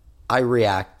 I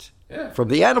react from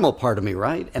the animal part of me,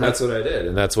 right? And that's what I did.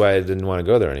 And that's why I didn't want to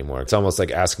go there anymore. It's almost like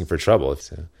asking for trouble.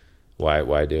 So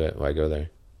why do it? Why go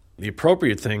there? The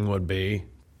appropriate thing would be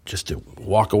just to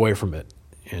walk away from it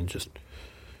and just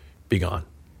be gone.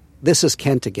 This is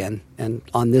Kent again, and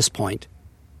on this point,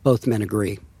 both men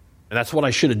agree. And that's what I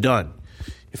should have done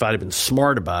if I'd have been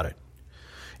smart about it.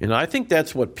 And I think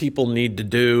that's what people need to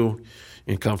do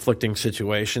in conflicting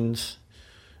situations,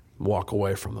 walk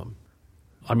away from them.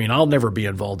 I mean, I'll never be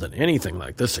involved in anything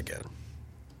like this again.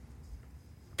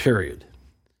 Period.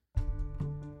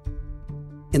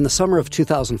 In the summer of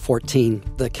 2014,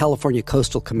 the California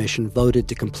Coastal Commission voted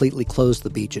to completely close the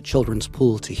beach at Children's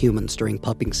Pool to humans during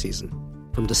pupping season,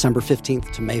 from December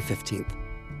 15th to May 15th.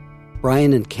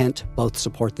 Brian and Kent both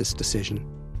support this decision.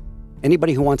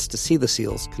 Anybody who wants to see the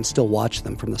seals can still watch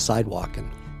them from the sidewalk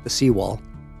and the seawall.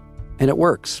 And it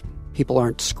works. People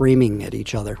aren't screaming at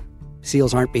each other.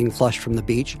 Seals aren't being flushed from the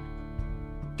beach.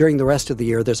 During the rest of the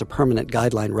year, there's a permanent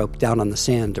guideline rope down on the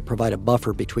sand to provide a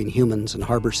buffer between humans and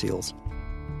harbor seals.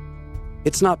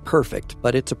 It's not perfect,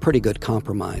 but it's a pretty good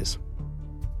compromise.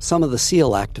 Some of the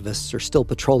seal activists are still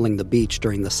patrolling the beach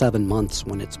during the 7 months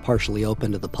when it's partially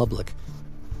open to the public.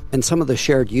 And some of the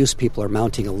shared use people are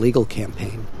mounting a legal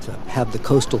campaign to have the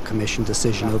Coastal Commission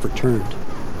decision overturned.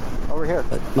 Over here.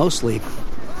 But mostly,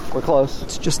 we're close.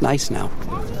 It's just nice now.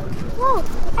 Whoa,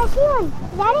 I see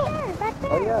one. Daddy, back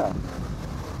there. Oh, yeah.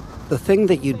 The thing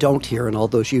that you don't hear in all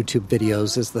those YouTube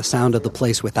videos is the sound of the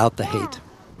place without the hate,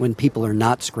 when people are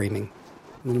not screaming.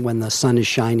 And when the sun is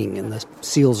shining and the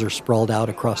seals are sprawled out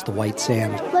across the white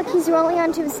sand. Look, he's rolling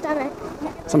onto his stomach.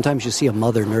 Sometimes you see a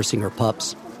mother nursing her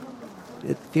pups.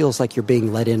 It feels like you're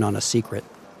being let in on a secret.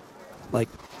 Like,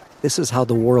 this is how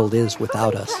the world is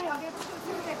without us.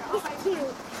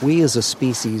 We as a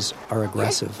species are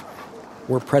aggressive.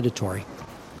 We're predatory,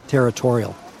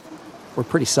 territorial. We're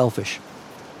pretty selfish.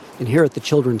 And here at the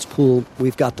Children's Pool,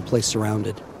 we've got the place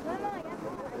surrounded.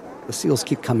 The seals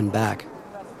keep coming back.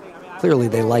 Clearly,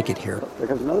 they like it here. There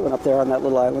comes another one up there on that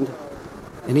little island.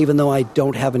 And even though I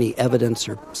don't have any evidence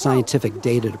or scientific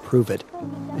data to prove it,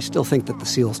 I still think that the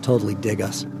seals totally dig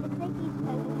us,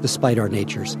 despite our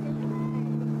natures.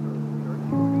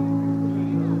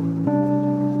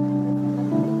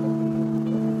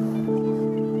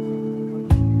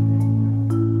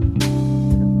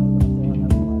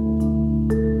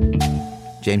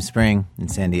 James Spring in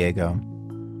San Diego.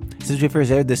 Since we first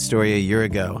aired this story a year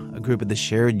ago, a group of the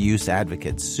shared use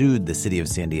advocates sued the city of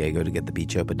San Diego to get the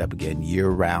beach opened up again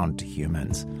year-round to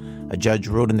humans. A judge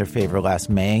ruled in their favor last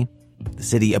May. The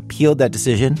city appealed that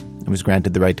decision and was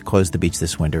granted the right to close the beach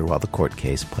this winter while the court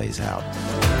case plays out.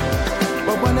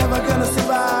 But we're never gonna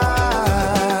survive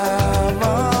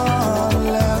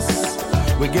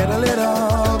unless we get a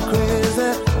little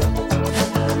crazy.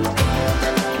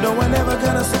 No, we're never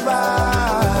gonna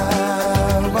survive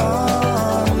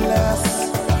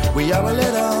unless we are a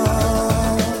little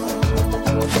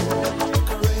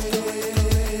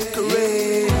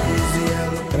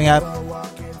Coming up,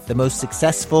 the most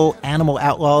successful animal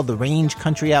outlaw the range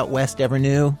country out west ever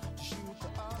knew.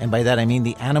 And by that I mean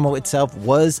the animal itself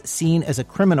was seen as a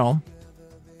criminal.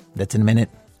 That's in a minute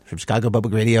from Chicago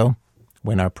Public Radio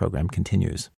when our program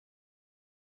continues.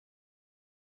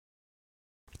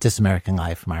 This American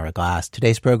Life from Ira Glass.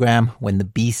 Today's program, When the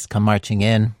Beasts Come Marching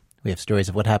In. We have stories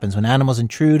of what happens when animals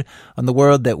intrude on the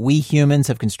world that we humans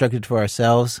have constructed for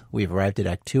ourselves. We've arrived at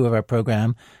Act 2 of our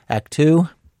program. Act 2,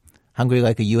 hungry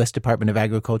like a U.S. Department of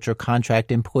Agriculture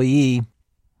contract employee.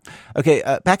 Okay,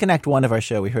 back in Act 1 of our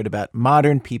show, we heard about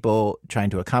modern people trying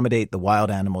to accommodate the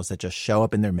wild animals that just show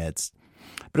up in their midst.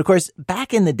 But of course,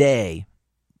 back in the day,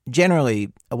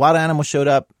 generally, a wild animal showed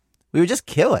up, we would just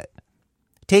kill it.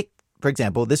 Take, for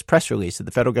example, this press release that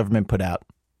the federal government put out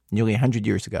nearly 100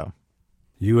 years ago.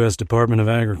 U.S. Department of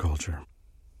Agriculture.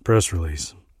 Press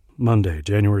release. Monday,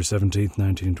 January 17th,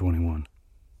 1921.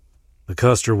 The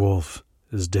Custer wolf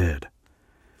is dead.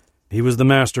 He was the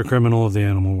master criminal of the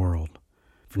animal world.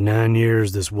 For 9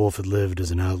 years, this wolf had lived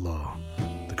as an outlaw.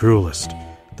 The cruelest,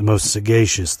 the most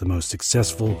sagacious, the most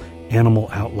successful animal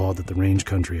outlaw that the range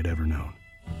country had ever known.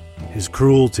 His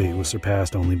cruelty was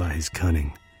surpassed only by his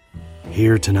cunning.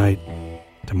 Here tonight,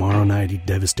 tomorrow night, he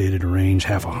devastated a range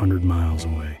 100 miles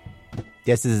away.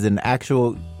 Yes, this is an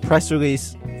actual press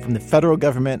release from the federal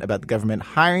government about the government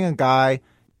hiring a guy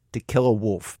to kill a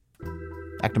wolf.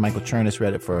 Actor Michael Chernus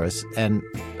read it for us. And,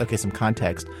 okay, some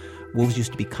context. Wolves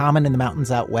used to be common in the mountains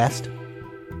out west.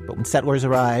 But when settlers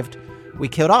arrived, we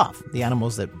killed off the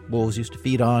animals that wolves used to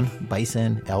feed on,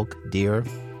 bison, elk, deer.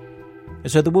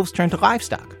 And so the wolves turned to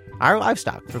livestock, our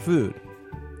livestock, for food.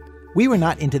 We were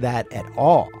not into that at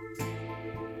all.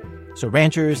 So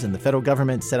ranchers and the federal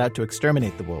government set out to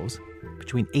exterminate the wolves.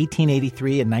 Between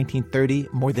 1883 and 1930,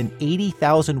 more than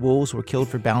 80,000 wolves were killed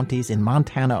for bounties in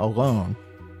Montana alone.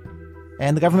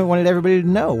 And the government wanted everybody to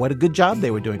know what a good job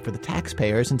they were doing for the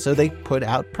taxpayers, and so they put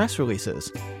out press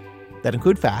releases that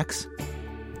include facts,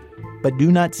 but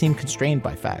do not seem constrained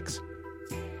by facts.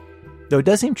 Though it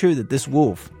does seem true that this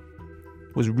wolf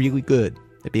was really good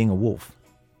at being a wolf.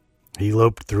 He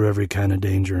loped through every kind of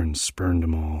danger and spurned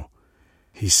them all.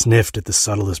 He sniffed at the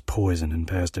subtlest poison and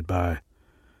passed it by.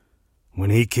 When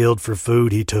he killed for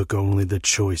food, he took only the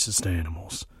choicest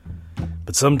animals.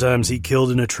 But sometimes he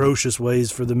killed in atrocious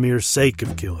ways for the mere sake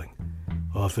of killing.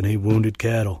 Often he wounded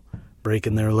cattle,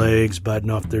 breaking their legs, biting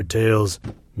off their tails,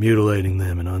 mutilating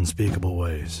them in unspeakable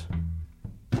ways.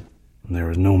 And there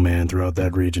was no man throughout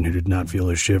that region who did not feel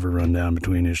a shiver run down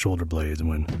between his shoulder blades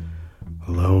when,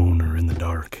 alone or in the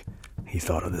dark, he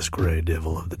thought of this gray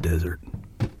devil of the desert.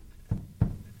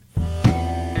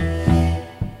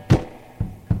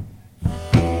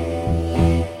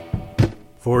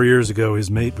 "4 years ago, his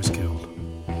mate was killed.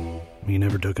 He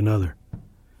never took another.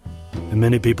 And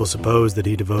many people suppose that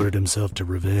he devoted himself to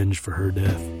revenge for her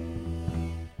death.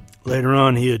 Later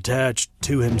on, he attached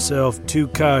to himself 2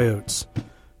 coyotes,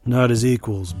 not his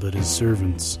equals, but his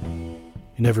servants.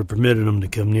 He never permitted them to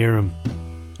come near him,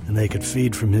 and they could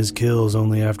feed from his kills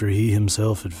only after he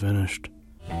himself had finished.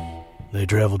 They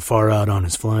traveled far out on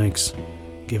his flanks,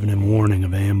 giving him warning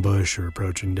of ambush or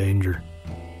approaching danger,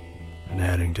 and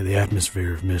adding to the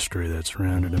atmosphere of mystery that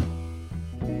surrounded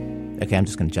him." Okay, I'm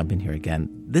just going to jump in here again.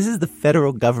 This is the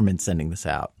federal government sending this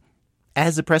out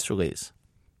as a press release.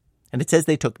 And it says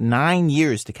they took 9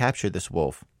 years to capture this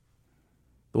wolf.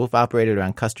 The wolf operated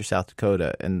around Custer, South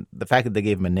Dakota, and the fact that they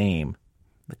gave him a name,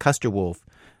 the Custer wolf,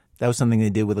 that was something they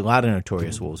did with a lot of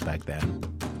notorious wolves back then.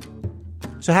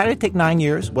 So how did it take 9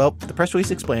 years? Well, the press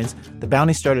release explains the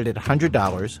bounty started at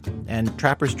 $100, and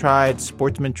trappers tried,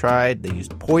 sportsmen tried, they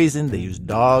used poison, they used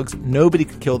dogs. Nobody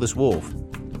could kill this wolf.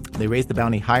 They raised the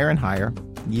bounty higher and higher,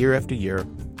 year after year,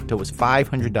 until it was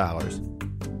 $500.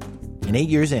 And 8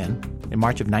 years in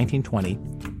March of 1920,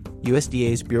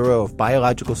 USDA's Bureau of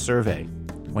Biological Survey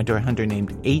went to a hunter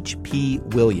named H.P.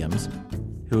 Williams,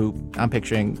 who I'm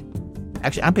picturing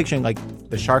like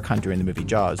the shark hunter in the movie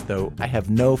Jaws, though I have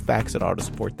no facts at all to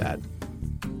support that.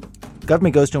 The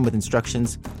government goes to him with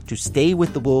instructions to stay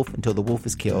with the wolf until the wolf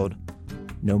is killed,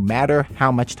 no matter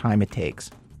how much time it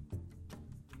takes.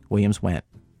 Williams went.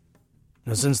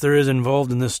 Now, since there is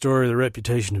involved in this story the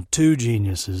reputation of 2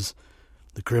 geniuses,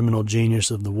 the criminal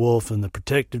genius of the wolf and the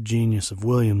protective genius of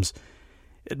Williams,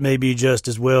 it may be just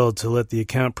as well to let the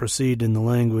account proceed in the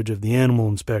language of the animal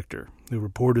inspector, who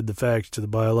reported the facts to the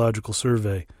Biological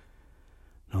Survey.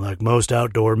 Now, like most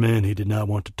outdoor men, he did not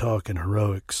want to talk in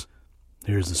heroics.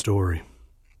 Here's the story.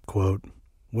 Quote,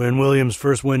 "When Williams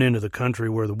first went into the country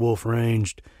where the wolf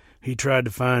ranged, he tried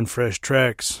to find fresh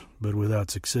tracks, but without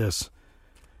success.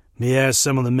 He asked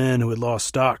some of the men who had lost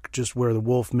stock just where the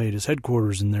wolf made his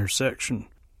headquarters in their section.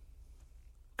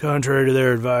 Contrary to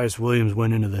their advice, Williams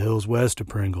went into the hills west of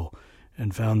Pringle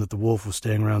and found that the wolf was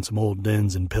staying around some old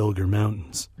dens in Pilger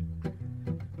Mountains.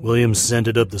 Williams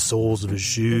scented up the soles of his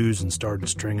shoes and started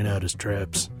stringing out his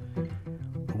traps.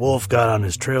 The wolf got on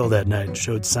his trail that night and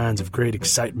showed signs of great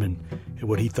excitement at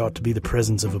what he thought to be the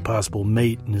presence of a possible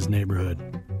mate in his neighborhood.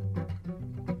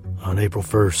 On April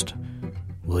 1st,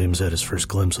 Williams had his first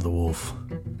glimpse of the wolf,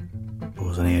 but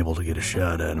wasn't able to get a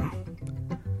shot at him.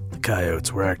 The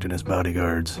coyotes were acting as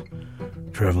bodyguards,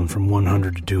 traveling from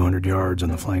 100 to 200 yards on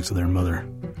the flanks of their mother.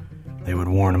 They would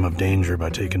warn him of danger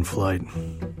by taking flight.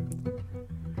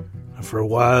 For a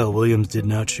while, Williams did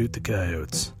not shoot the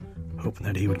coyotes, hoping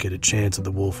that he would get a chance at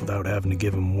the wolf without having to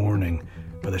give him warning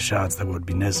by the shots that would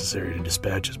be necessary to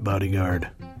dispatch his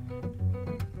bodyguard.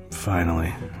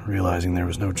 Finally, realizing there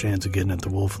was no chance of getting at the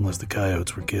wolf unless the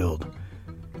coyotes were killed,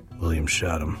 Williams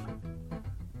shot him,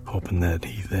 hoping that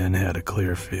he then had a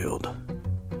clear field.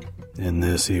 In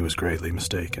this, he was greatly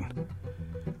mistaken.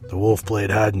 The wolf played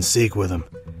hide-and-seek with him.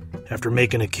 After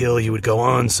making a kill, he would go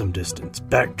on some distance,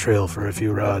 back trail for a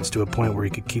few rods to a point where he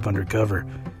could keep under cover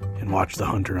and watch the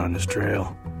hunter on his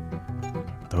trail.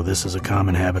 Though this is a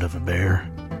common habit of a bear,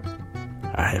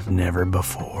 I have never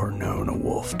before known a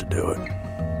wolf to do it.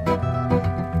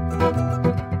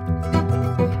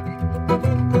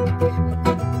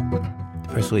 The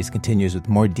press release continues with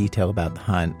more detail about the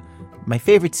hunt. My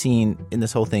favorite scene in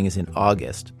this whole thing is in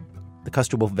August. The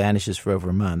Custer wolf vanishes for over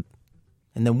a month,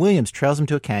 and then Williams trails him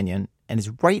to a canyon and is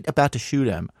right about to shoot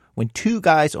him when two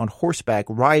guys on horseback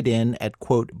ride in at,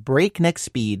 quote, breakneck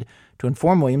speed to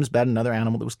inform Williams about another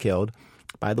animal that was killed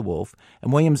by the wolf.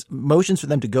 And Williams motions for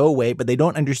them to go away, but they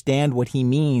don't understand what he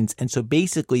means. And so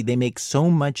basically they make so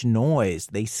much noise,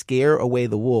 they scare away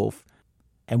the wolf,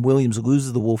 and Williams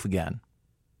loses the wolf again.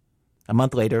 A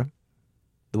month later,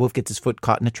 the wolf gets his foot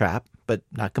caught in a trap, but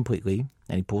not completely,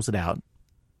 and he pulls it out.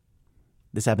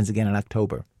 This happens again in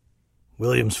October.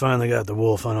 Williams finally got the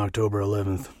wolf on October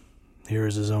 11th. Here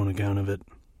is his own account of it.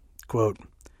 Quote,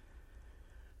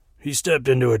 "He stepped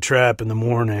into a trap in the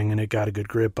morning and it got a good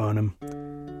grip on him.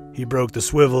 He broke the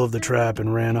swivel of the trap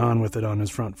and ran on with it on his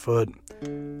front foot.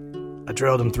 I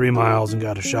trailed him 3 miles and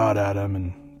got a shot at him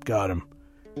and got him.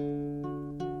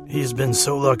 He's been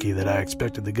so lucky that I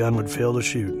expected the gun would fail to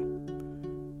shoot.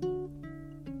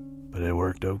 But it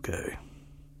worked okay."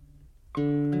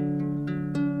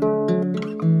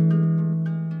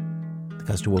 The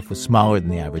Custer wolf was smaller than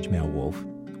the average male wolf,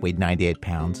 weighed 98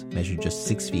 pounds, measured just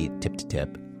 6 feet tip to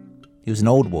tip. He was an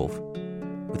old wolf,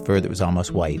 with fur that was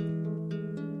almost white.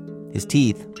 His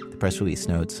teeth, the press release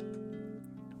notes,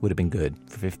 would have been good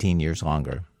for 15 years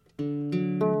longer.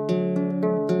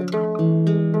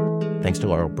 Thanks to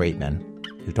Laurel Braitman,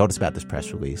 who told us about this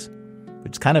press release,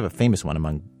 which is kind of a famous one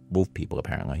among wolf people,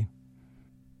 apparently.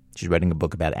 She's writing a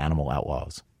book about animal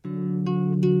outlaws.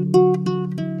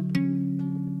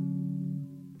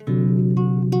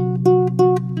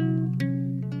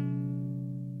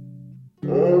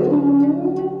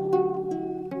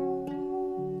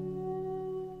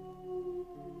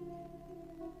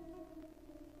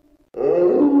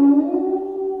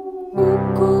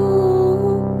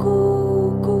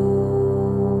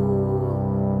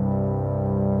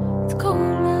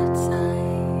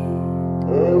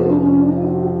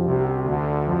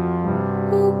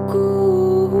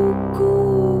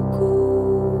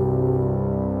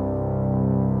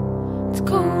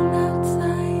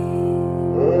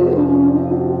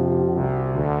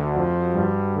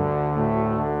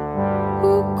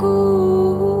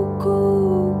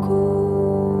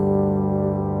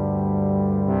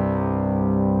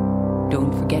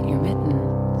 Don't forget your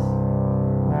mittens.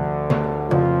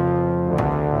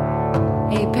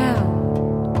 Hey, pal,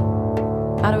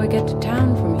 how do I get to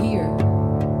town from here?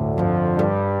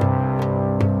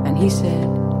 And he said,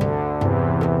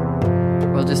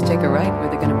 we'll just take a right where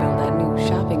they're going to build that new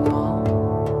shopping mall.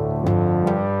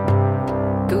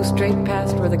 Go straight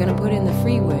past where they're going to put in the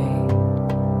freeway.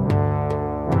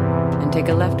 And take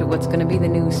a left at what's going to be the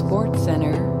new sports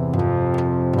center.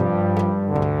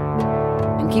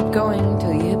 Keep going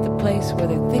till you hit the place where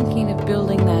they're thinking of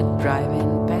building that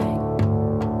drive-in bank.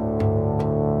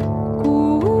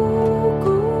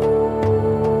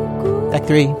 Act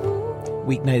 3,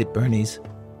 weeknight at Bernie's.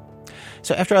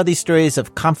 So after all these stories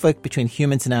of conflict between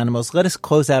humans and animals, let us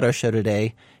close out our show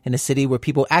today in a city where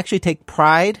people actually take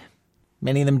pride,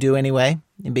 many of them do anyway,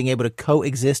 in being able to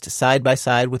coexist side by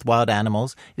side with wild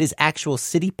animals. It is actual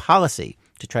city policy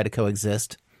to try to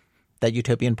coexist. That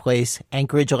utopian place,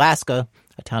 Anchorage, Alaska,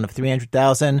 a town of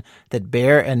 300,000 that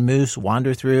bear and moose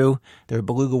wander through. There are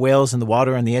beluga whales in the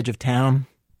water on the edge of town.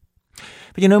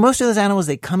 But most of those animals,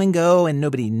 they come and go, and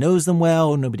nobody knows them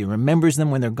well, nobody remembers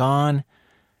them when they're gone.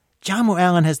 John Moore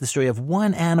Allen has the story of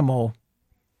one animal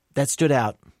that stood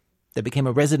out, that became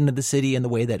a resident of the city in the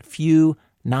way that few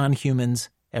non-humans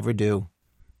ever do.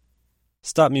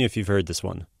 Stop me if you've heard this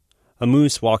one. A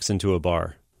moose walks into a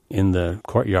bar. In the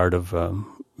courtyard of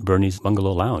Bernie's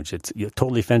Bungalow Lounge. It's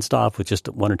totally fenced off with just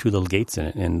one or two little gates in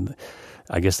it, and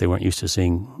I guess they weren't used to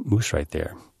seeing moose right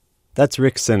there. That's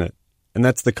Rick Sinnott, and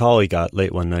that's the call he got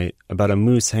late one night about a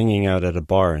moose hanging out at a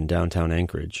bar in downtown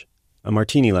Anchorage. A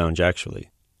martini lounge,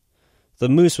 actually. The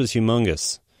moose was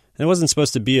humongous, and it wasn't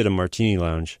supposed to be at a martini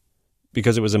lounge,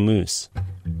 because it was a moose.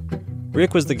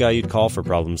 Rick was the guy you'd call for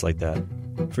problems like that.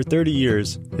 For 30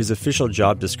 years, his official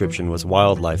job description was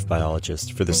wildlife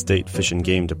biologist for the state Fish and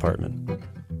Game Department.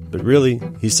 But really,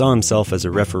 he saw himself as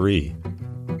a referee.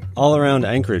 All around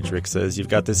Anchorage, Rick says, you've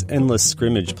got this endless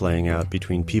scrimmage playing out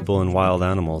between people and wild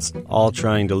animals, all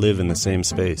trying to live in the same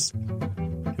space.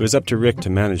 It was up to Rick to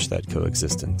manage that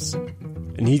coexistence.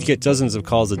 And he'd get dozens of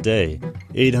calls a day,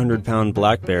 800-pound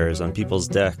black bears on people's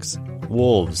decks,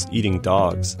 wolves eating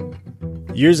dogs.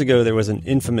 Years ago, there was an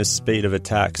infamous spate of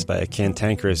attacks by a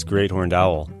cantankerous great horned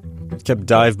owl. It kept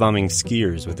dive-bombing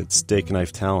skiers with its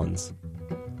steak-knife talons.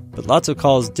 But lots of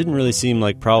calls didn't really seem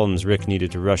like problems Rick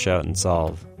needed to rush out and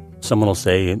solve. Someone will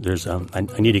say, I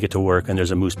need to get to work, and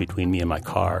there's a moose between me and my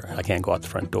car. I can't go out the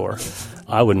front door.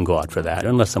 I wouldn't go out for that,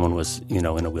 unless someone was, in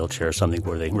a wheelchair or something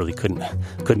where they really couldn't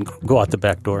go out the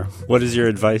back door. What is your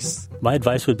advice? My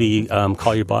advice would be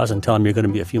call your boss and tell him you're going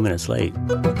to be a few minutes late.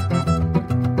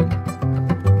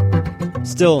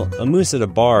 Still, a moose at a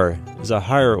bar is a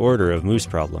higher order of moose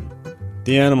problem.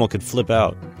 The animal could flip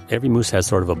out. Every moose has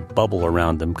sort of a bubble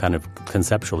around them, kind of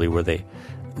conceptually, where they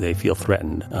feel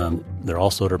threatened. They're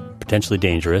all sort of potentially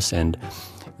dangerous, and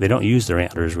they don't use their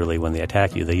antlers really when they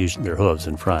attack you. They use their hooves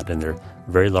in front, and they're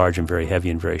very large and very heavy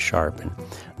and very sharp, and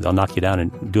they'll knock you down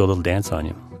and do a little dance on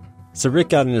you. So Rick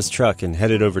got in his truck and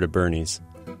headed over to Bernie's.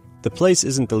 The place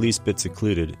isn't the least bit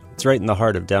secluded. It's right in the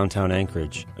heart of downtown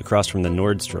Anchorage, across from the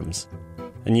Nordstroms.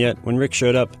 And yet, when Rick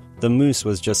showed up, the moose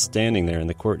was just standing there in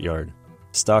the courtyard,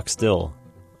 stock still,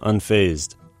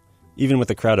 unfazed, even with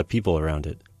a crowd of people around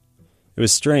it. It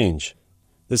was strange.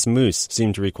 This moose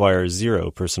seemed to require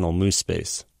zero personal moose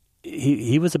space.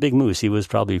 He was a big moose. He was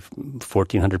probably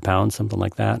 1,400 pounds, something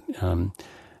like that.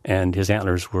 And his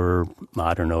antlers were,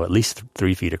 I don't know, at least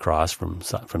 3 feet across from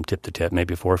tip to tip,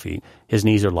 maybe 4 feet. His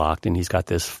knees are locked, and he's got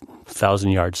this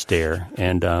 1,000-yard stare.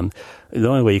 And the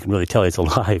only way you can really tell he's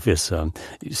alive is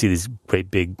you see these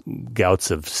great big gouts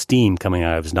of steam coming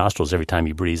out of his nostrils every time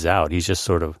he breathes out. He's just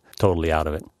sort of totally out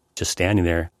of it, just standing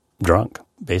there, drunk,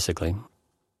 basically.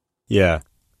 Yeah,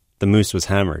 the moose was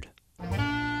hammered.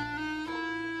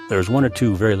 There was one or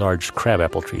two very large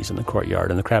crabapple trees in the courtyard,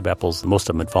 and the crabapples, most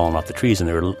of them had fallen off the trees, and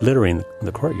they were littering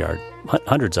the courtyard,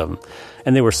 hundreds of them.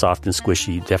 And they were soft and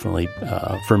squishy, definitely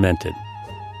fermented.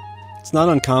 It's not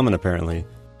uncommon, apparently.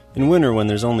 In winter, when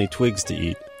there's only twigs to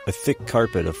eat, a thick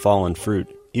carpet of fallen fruit,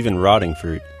 even rotting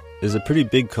fruit, is a pretty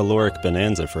big caloric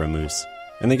bonanza for a moose,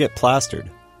 and they get plastered.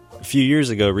 A few years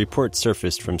ago, reports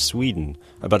surfaced from Sweden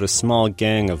about a small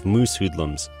gang of moose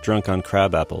hoodlums drunk on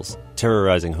crabapples,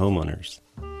 terrorizing homeowners.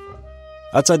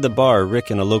 Outside the bar, Rick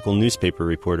and a local newspaper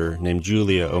reporter named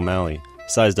Julia O'Malley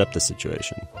sized up the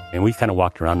situation. And we kind of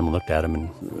walked around him and looked at him,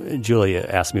 and Julia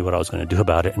asked me what I was going to do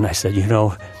about it. And I said,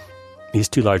 he's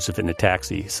too large to fit in a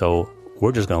taxi, so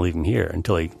we're just going to leave him here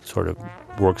until he sort of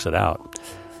works it out.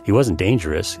 He wasn't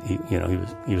dangerous.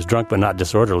 He was drunk but not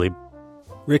disorderly.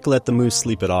 Rick let the moose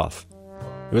sleep it off.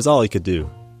 It was all he could do.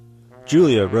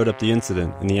 Julia wrote up the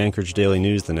incident in the Anchorage Daily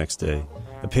News the next day,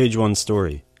 a page-one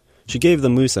story. She gave the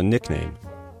moose a nickname.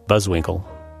 Buzzwinkle.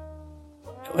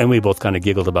 And we both kind of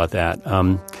giggled about that.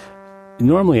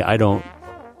 Normally, I don't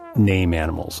name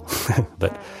animals.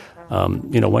 But,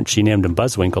 once she named him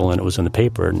Buzzwinkle and it was in the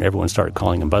paper and everyone started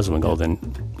calling him Buzzwinkle, then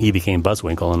he became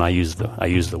Buzzwinkle, and I used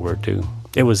the word too.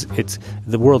 It's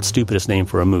the world's stupidest name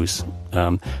for a moose.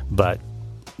 But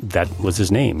that was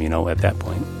his name, at that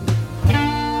point.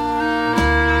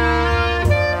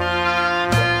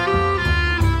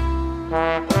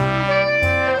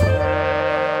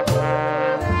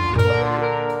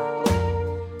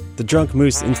 The drunk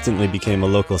moose instantly became a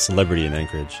local celebrity in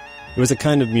Anchorage. It was a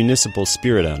kind of municipal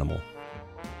spirit animal.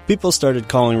 People started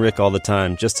calling Rick all the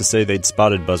time just to say they'd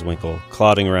spotted Buzzwinkle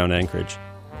clotting around Anchorage.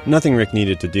 Nothing Rick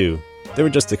needed to do. They were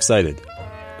just excited.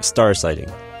 A star sighting.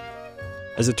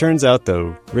 As it turns out,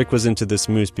 though, Rick was into this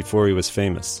moose before he was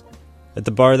famous. At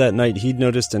the bar that night, he'd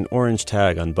noticed an orange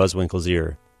tag on Buzzwinkle's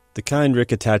ear, the kind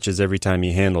Rick attaches every time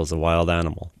he handles a wild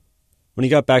animal. When he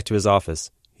got back to his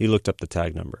office, he looked up the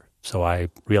tag number. So I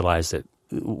realized that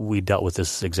we dealt with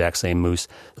this exact same moose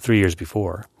 3 years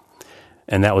before.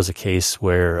 And that was a case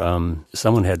where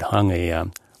someone had hung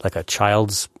a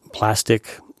child's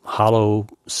plastic hollow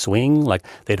swing, like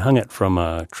they'd hung it from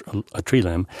a tree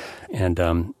limb,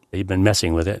 and he'd been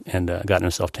messing with it and gotten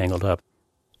himself tangled up.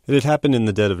 It had happened in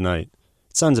the dead of night.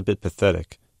 It sounds a bit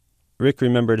pathetic. Rick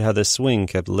remembered how the swing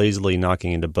kept lazily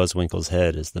knocking into Buzzwinkle's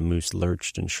head as the moose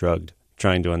lurched and shrugged,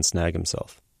 trying to unsnag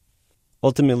himself.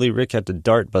 Ultimately, Rick had to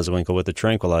dart Buzzwinkle with a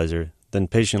tranquilizer, then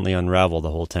patiently unravel the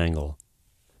whole tangle.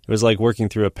 It was like working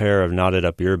through a pair of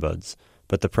knotted-up earbuds,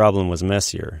 but the problem was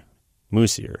messier,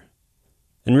 moosier.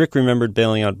 And Rick remembered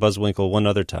bailing out Buzzwinkle one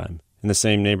other time, in the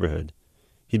same neighborhood.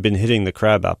 He'd been hitting the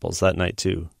crab apples that night,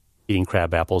 too. Eating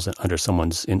crab apples on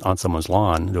someone's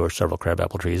lawn. There were several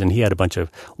crabapple trees, and he had a bunch of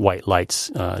white lights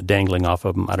dangling off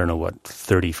of them. I don't know what,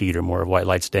 30 feet or more of white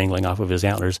lights dangling off of his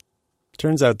antlers.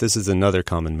 Turns out this is another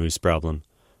common moose problem.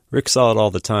 Rick saw it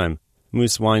all the time.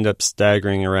 Moose wind up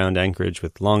staggering around Anchorage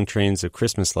with long trains of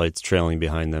Christmas lights trailing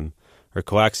behind them, or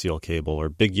coaxial cable, or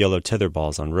big yellow tether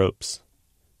balls on ropes.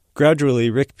 Gradually,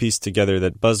 Rick pieced together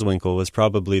that Buzzwinkle was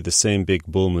probably the same big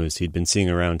bull moose he'd been seeing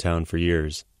around town for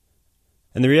years.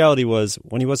 And the reality was,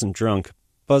 when he wasn't drunk,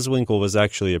 Buzzwinkle was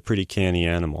actually a pretty canny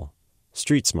animal.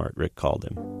 Street smart, Rick called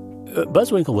him.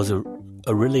 Buzzwinkle was a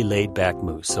really laid-back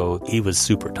moose, so he was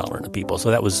super tolerant of people.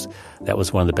 So that was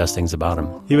one of the best things about him.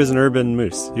 He was an urban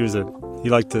moose. He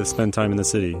liked to spend time in the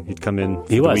city. He'd come in for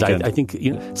the weekend. I think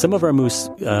some of our moose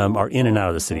are in and out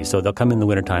of the city, so they'll come in the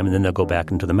wintertime and then they'll go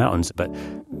back into the mountains. But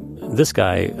this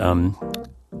guy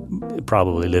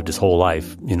probably lived his whole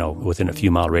life, within a few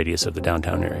mile radius of the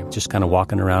downtown area, just kind of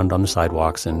walking around on the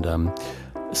sidewalks and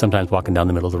sometimes walking down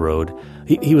the middle of the road.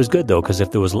 He was good though, because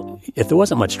if there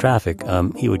wasn't much traffic,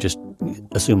 he would just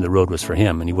assume the road was for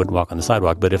him and he wouldn't walk on the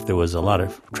sidewalk. But if there was a lot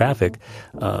of traffic,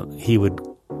 he would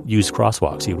use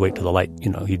crosswalks. He'd wait till the light.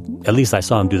 At least I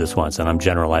saw him do this once, and I'm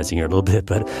generalizing here a little bit.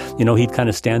 But he'd kind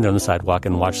of stand there on the sidewalk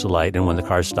and watch the light, and when the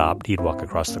car stopped, he'd walk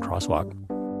across the crosswalk.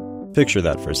 Picture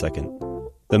that for a second.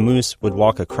 The moose would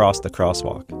walk across the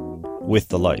crosswalk with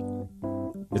the light.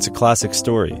 It's a classic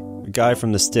story. A guy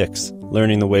from the sticks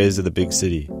learning the ways of the big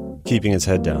city, keeping his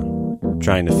head down,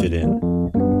 trying to fit in.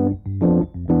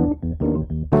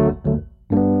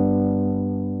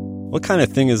 What kind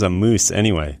of thing is a moose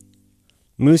anyway?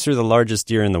 Moose are the largest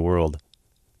deer in the world.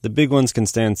 The big ones can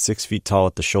stand 6 feet tall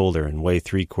at the shoulder and weigh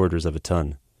 3/4 of a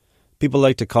ton. People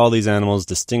like to call these animals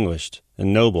distinguished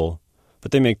and noble,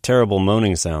 but they make terrible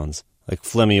moaning sounds, like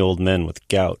phlegmy old men with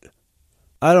gout.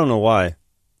 I don't know why,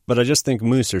 but I just think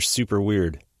moose are super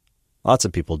weird. Lots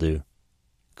of people do.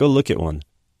 Go look at one.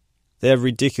 They have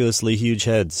ridiculously huge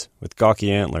heads, with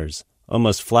gawky antlers,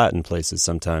 almost flat in places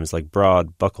sometimes, like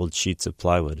broad, buckled sheets of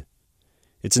plywood.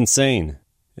 It's insane.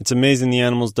 It's amazing the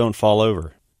animals don't fall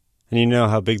over. And you know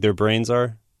how big their brains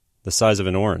are? The size of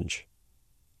an orange.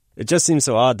 It just seems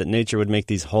so odd that nature would make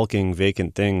these hulking,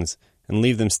 vacant things and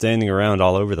leave them standing around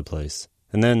all over the place.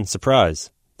 And then,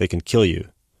 surprise, they can kill you.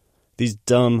 These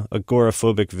dumb,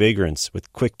 agoraphobic vagrants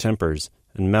with quick tempers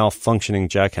and malfunctioning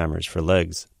jackhammers for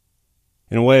legs.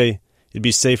 In a way, it'd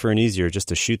be safer and easier just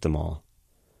to shoot them all.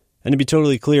 And to be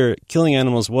totally clear, killing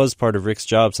animals was part of Rick's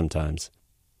job sometimes.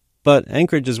 But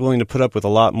Anchorage is willing to put up with a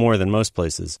lot more than most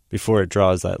places before it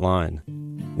draws that line.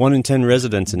 1 in 10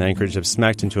 residents in Anchorage have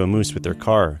smacked into a moose with their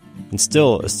car. And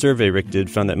still, a survey Rick did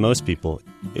found that most people,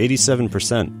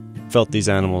 87%, felt these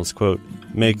animals, quote,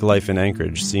 make life in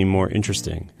Anchorage seem more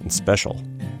interesting and special.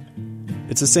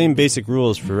 It's the same basic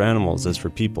rules for animals as for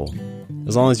people.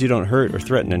 As long as you don't hurt or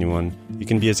threaten anyone, you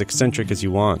can be as eccentric as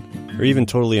you want, or even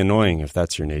totally annoying if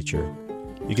that's your nature.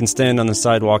 You can stand on the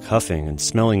sidewalk huffing and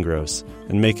smelling gross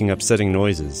and making upsetting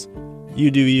noises.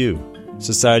 You do you.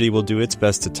 Society will do its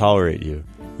best to tolerate you,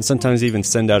 and sometimes even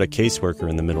send out a caseworker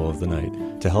in the middle of the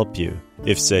night to help you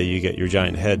if, say, you get your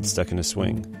giant head stuck in a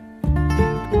swing.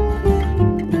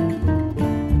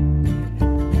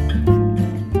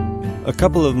 A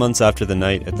couple of months after the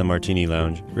night at the Martini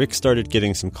Lounge, Rick started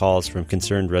getting some calls from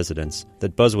concerned residents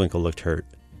that Buzzwinkle looked hurt.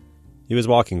 He was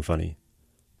walking funny.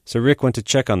 So Rick went to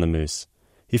check on the moose.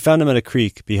 He found him at a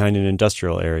creek behind an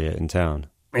industrial area in town.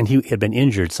 And he had been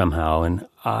injured somehow, and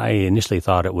I initially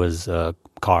thought it was a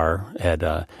car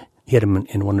had hit him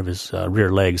in one of his rear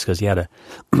legs because he had a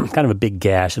kind of a big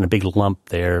gash and a big lump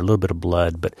there, a little bit of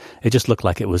blood, but it just looked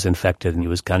like it was infected and he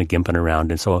was kind of gimping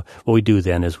around. And so what we do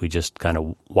then is we just kind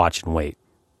of watch and wait.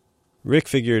 Rick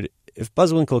figured if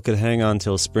Buzzwinkle could hang on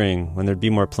till spring when there'd be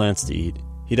more plants to eat,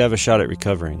 he'd have a shot at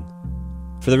recovering.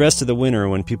 For the rest of the winter,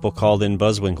 when people called in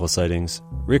Buzzwinkle sightings,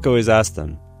 Rick always asked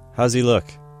them, how's he look?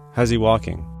 How's he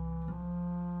walking?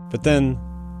 But then,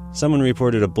 Someone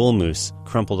reported a bull moose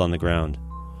crumpled on the ground.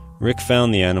 Rick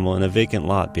found the animal in a vacant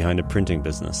lot behind a printing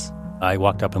business. I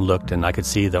walked up and looked, and I could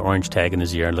see the orange tag in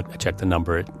his ear. I checked the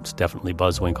number. It's definitely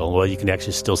Buzzwinkle. Well, you can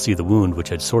actually still see the wound, which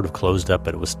had sort of closed up,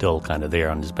 but it was still kind of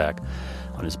there on his back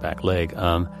leg.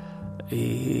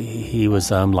 He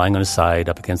was lying on his side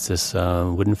up against this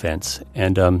wooden fence,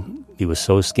 and he was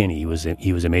so skinny. He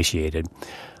was emaciated.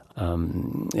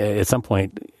 At some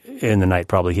point in the night,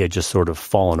 probably he had just sort of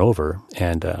fallen over,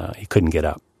 and he couldn't get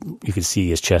up. You could see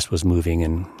his chest was moving,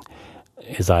 and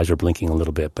his eyes were blinking a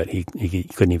little bit, but he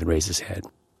couldn't even raise his head.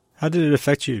 How did it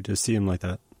affect you to see him like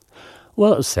that?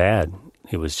 Well, it was sad.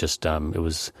 It was just, it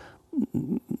was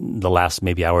the last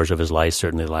maybe hours of his life,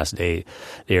 certainly the last day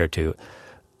or two.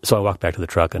 So I walked back to the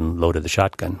truck and loaded the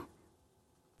shotgun.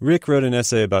 Rick wrote an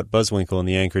essay about Buzzwinkle in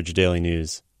the Anchorage Daily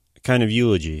News, a kind of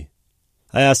eulogy.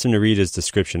 I asked him to read his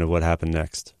description of what happened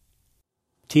next.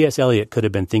 T.S. Eliot could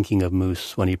have been thinking of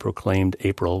moose when he proclaimed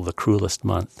April the cruelest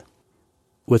month.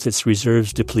 With its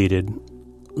reserves depleted,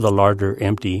 the larder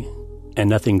empty, and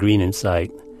nothing green in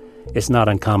sight, it's not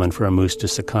uncommon for a moose to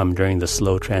succumb during the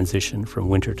slow transition from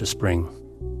winter to spring.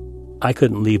 I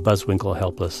couldn't leave Buzzwinkle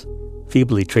helpless,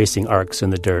 feebly tracing arcs in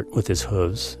the dirt with his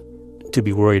hooves, to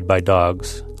be worried by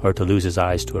dogs or to lose his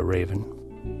eyes to a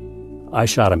raven. I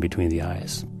shot him between the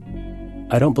eyes.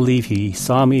 I don't believe he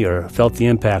saw me or felt the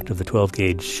impact of the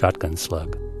 12-gauge shotgun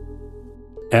slug.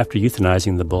 After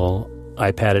euthanizing the bull,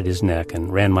 I patted his neck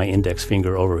and ran my index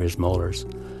finger over his molars,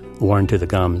 worn to the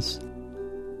gums.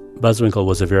 Buzzwinkle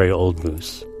was a very old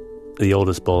moose, the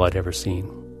oldest bull I'd ever seen.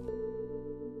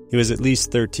 He was at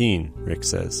least 13, Rick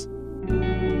says.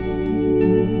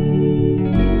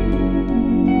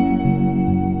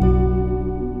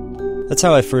 That's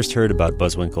how I first heard about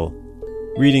Buzzwinkle,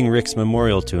 reading Rick's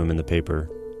memorial to him in the paper.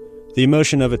 The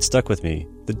emotion of it stuck with me,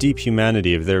 the deep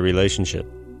humanity of their relationship,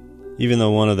 even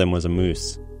though one of them was a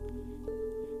moose.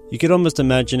 You could almost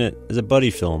imagine it as a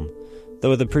buddy film,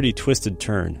 though with a pretty twisted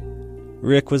turn.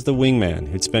 Rick was the wingman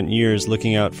who'd spent years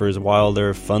looking out for his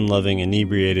wilder, fun-loving,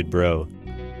 inebriated bro,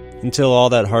 until all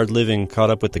that hard living caught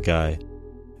up with the guy,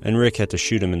 and Rick had to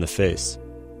shoot him in the face.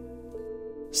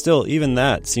 Still, even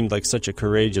that seemed like such a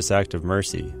courageous act of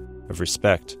mercy, of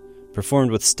respect,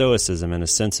 performed with stoicism and a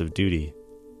sense of duty.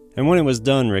 And when it was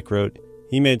done, Rick wrote,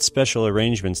 he made special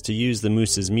arrangements to use the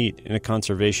moose's meat in a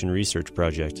conservation research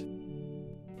project.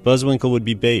 Buzzwinkle would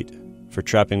be bait for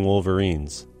trapping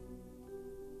wolverines.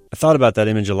 I thought about that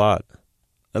image a lot.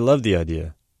 I loved the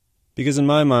idea, because in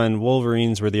my mind,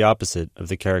 wolverines were the opposite of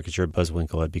the caricature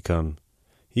Buzzwinkle had become.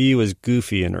 He was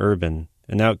goofy and urban,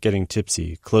 and out getting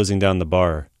tipsy, closing down the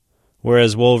bar,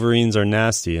 whereas wolverines are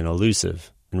nasty and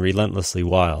elusive and relentlessly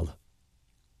wild.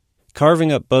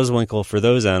 Carving up Buzzwinkle for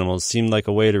those animals seemed like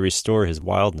a way to restore his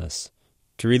wildness,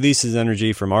 to release his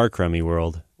energy from our crummy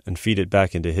world and feed it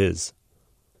back into his.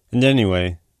 And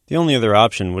anyway, the only other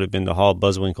option would have been to haul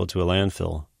Buzzwinkle to a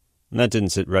landfill, and that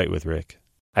didn't sit right with Rick.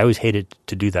 I always hated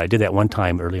to do that. I did that one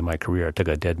time early in my career. I took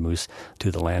a dead moose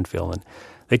to the landfill, and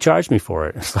they charged me for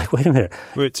it. It's like, wait a minute.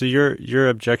 Wait, so your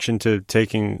objection to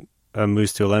taking a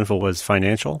moose to a landfill was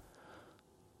financial?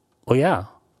 Well, yeah.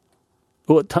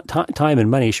 Well, time and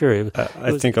money, sure.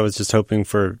 I think I was just hoping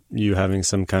for you having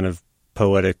some kind of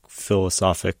poetic,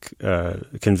 philosophic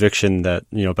conviction that,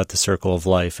 about the circle of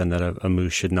life, and that a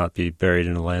moose should not be buried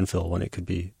in a landfill when it could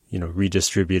be,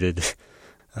 redistributed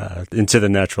into the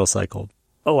natural cycle.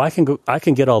 Oh, I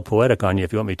can get all poetic on you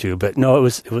if you want me to, but no,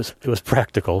 it was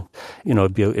practical.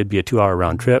 It'd be a 2-hour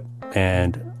round trip,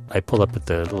 and I pull up at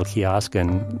the little kiosk,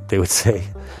 and they would say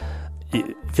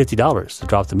 $50 to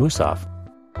drop the moose off.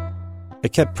 I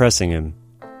kept pressing him,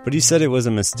 but he said it was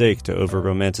a mistake to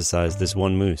over-romanticize this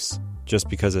one moose, just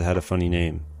because it had a funny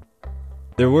name.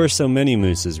 There were so many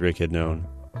mooses Rick had known.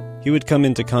 He would come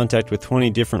into contact with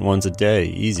 20 different ones a day,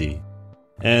 easy.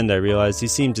 And I realized he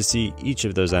seemed to see each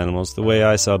of those animals the way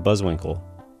I saw Buzzwinkle,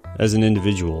 as an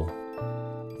individual.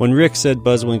 When Rick said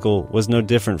Buzzwinkle was no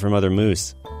different from other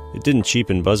moose, it didn't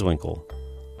cheapen Buzzwinkle.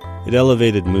 It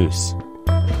elevated moose.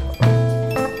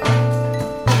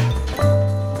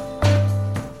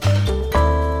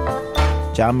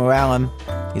 John Mooallem,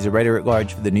 he's a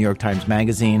writer-at-large for the New York Times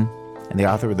Magazine and the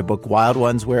author of the book Wild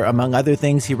Ones, where, among other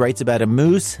things, he writes about a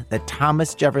moose that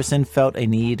Thomas Jefferson felt a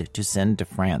need to send to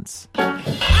France.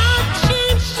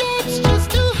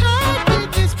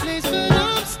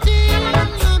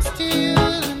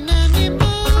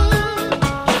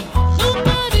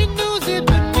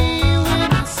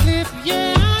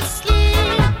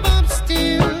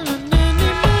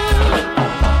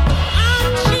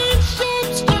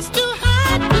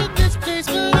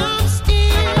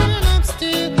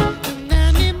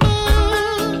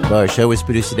 Well, our show was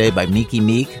produced today by Miki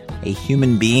Meek, a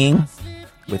human being,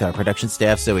 with our production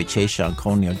staff, Zoe Chase, Sean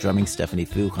Conio, drumming, Stephanie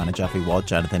Fu, Hannah Jaffe, Walt,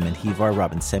 Jonathan Menjivar,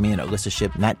 Robin Semyon, Alyssa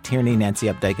Shipp, Matt Tierney, Nancy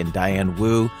Updike, and Diane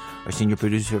Wu. Our senior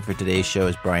producer for today's show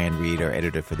is Brian Reed. Our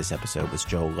editor for this episode was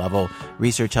Joe Lovell.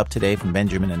 Research help today from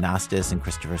Benjamin Anastas and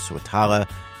Christopher Swatala.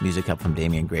 Music help from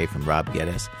Damian Gray from Rob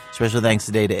Geddes. Special thanks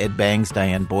today to Ed Bangs,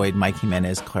 Diane Boyd, Mike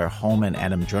Jimenez, Claire Holman,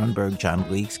 Adam Dronberg, John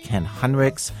Leeks, Ken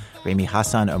Hunricks, Rami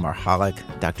Hassan, Omar Halleck,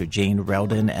 Dr. Jane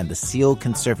Reldon, and the Seal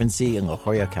Conservancy in La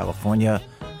Jolla, California,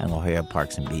 and La Jolla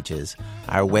Parks and Beaches.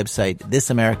 Our website,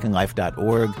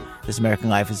 thisamericanlife.org. This American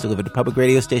Life is delivered to public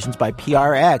radio stations by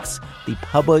PRX, the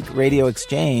Public Radio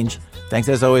Exchange. Thanks,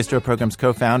 as always, to our program's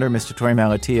co-founder, Mr. Torey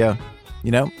Malatia.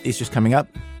 You know, Easter's coming up,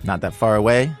 not that far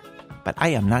away, but I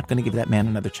am not going to give that man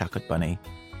another chocolate bunny,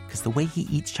 because the way he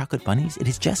eats chocolate bunnies, it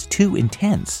is just too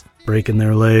intense. Breaking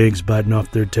their legs, biting off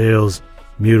their tails,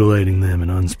 mutilating them in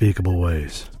unspeakable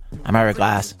ways. I'm Ira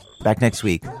Glass. Back next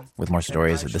week with more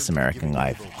stories of This American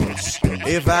Life.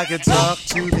 If I could talk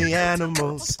to the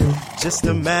animals, just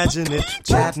imagine it,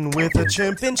 chatting with a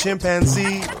chimp and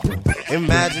chimpanzee.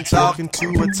 Imagine talking to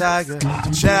a tiger,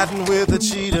 chatting with a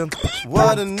cheetah.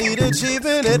 What a neat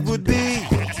achievement it would be.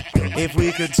 If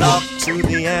we could talk to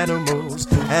the animals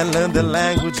and learn the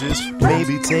languages,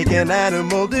 maybe take an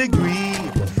animal degree.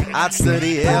 I'd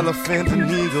study elephant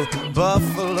and eagle,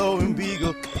 buffalo and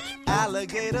beagle,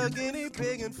 alligator, guinea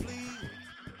pig and flea.